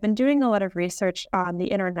 So I've been doing a lot of research on the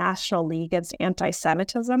International League Against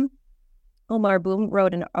Anti-Semitism. Omar Boum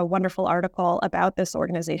wrote a wonderful article about this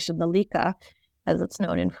organization, the LICA, as it's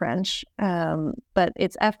known in French. But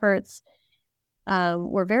its efforts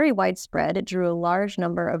were very widespread. It drew a large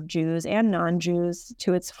number of Jews and non-Jews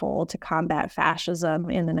to its fold to combat fascism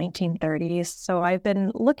in the 1930s. So I've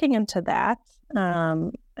been looking into that.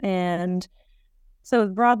 And so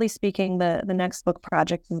broadly speaking, the next book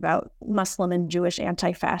project is about Muslim and Jewish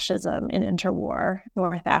anti-fascism in interwar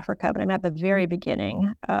North Africa, but I'm at the very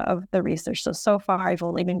beginning of the research. So far, I've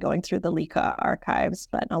only been going through the LICA archives,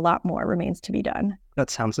 but a lot more remains to be done.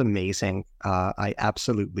 That sounds amazing. I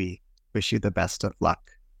absolutely wish you the best of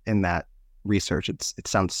luck in that research. It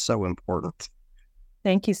sounds so important.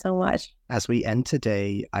 Thank you so much. As we end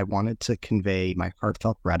today, I wanted to convey my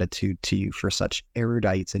heartfelt gratitude to you for such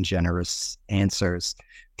erudite and generous answers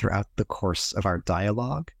throughout the course of our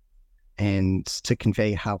dialogue, and to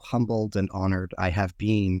convey how humbled and honored I have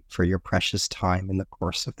been for your precious time in the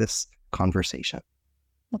course of this conversation.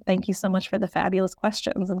 Well, thank you so much for the fabulous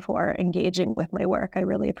questions and for engaging with my work. I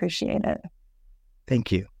really appreciate it.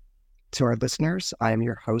 Thank you. To our listeners, I am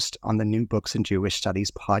your host on the New Books in Jewish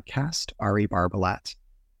Studies podcast, Ari Barbalat.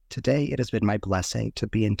 Today, it has been my blessing to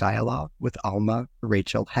be in dialogue with Alma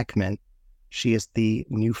Rachel Heckman. She is the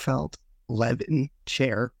Neufeld-Levin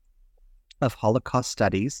Chair of Holocaust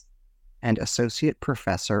Studies and Associate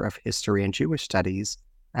Professor of History and Jewish Studies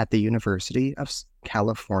at the University of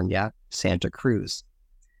California, Santa Cruz.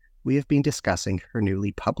 We have been discussing her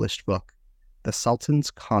newly published book, The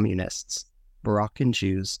Sultan's Communists, Moroccan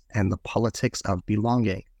Jews and the Politics of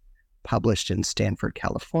Belonging, published in Stanford,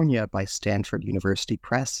 California by Stanford University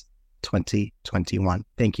Press, 2021.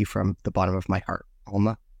 Thank you from the bottom of my heart.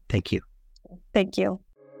 Alma, thank you. Thank you.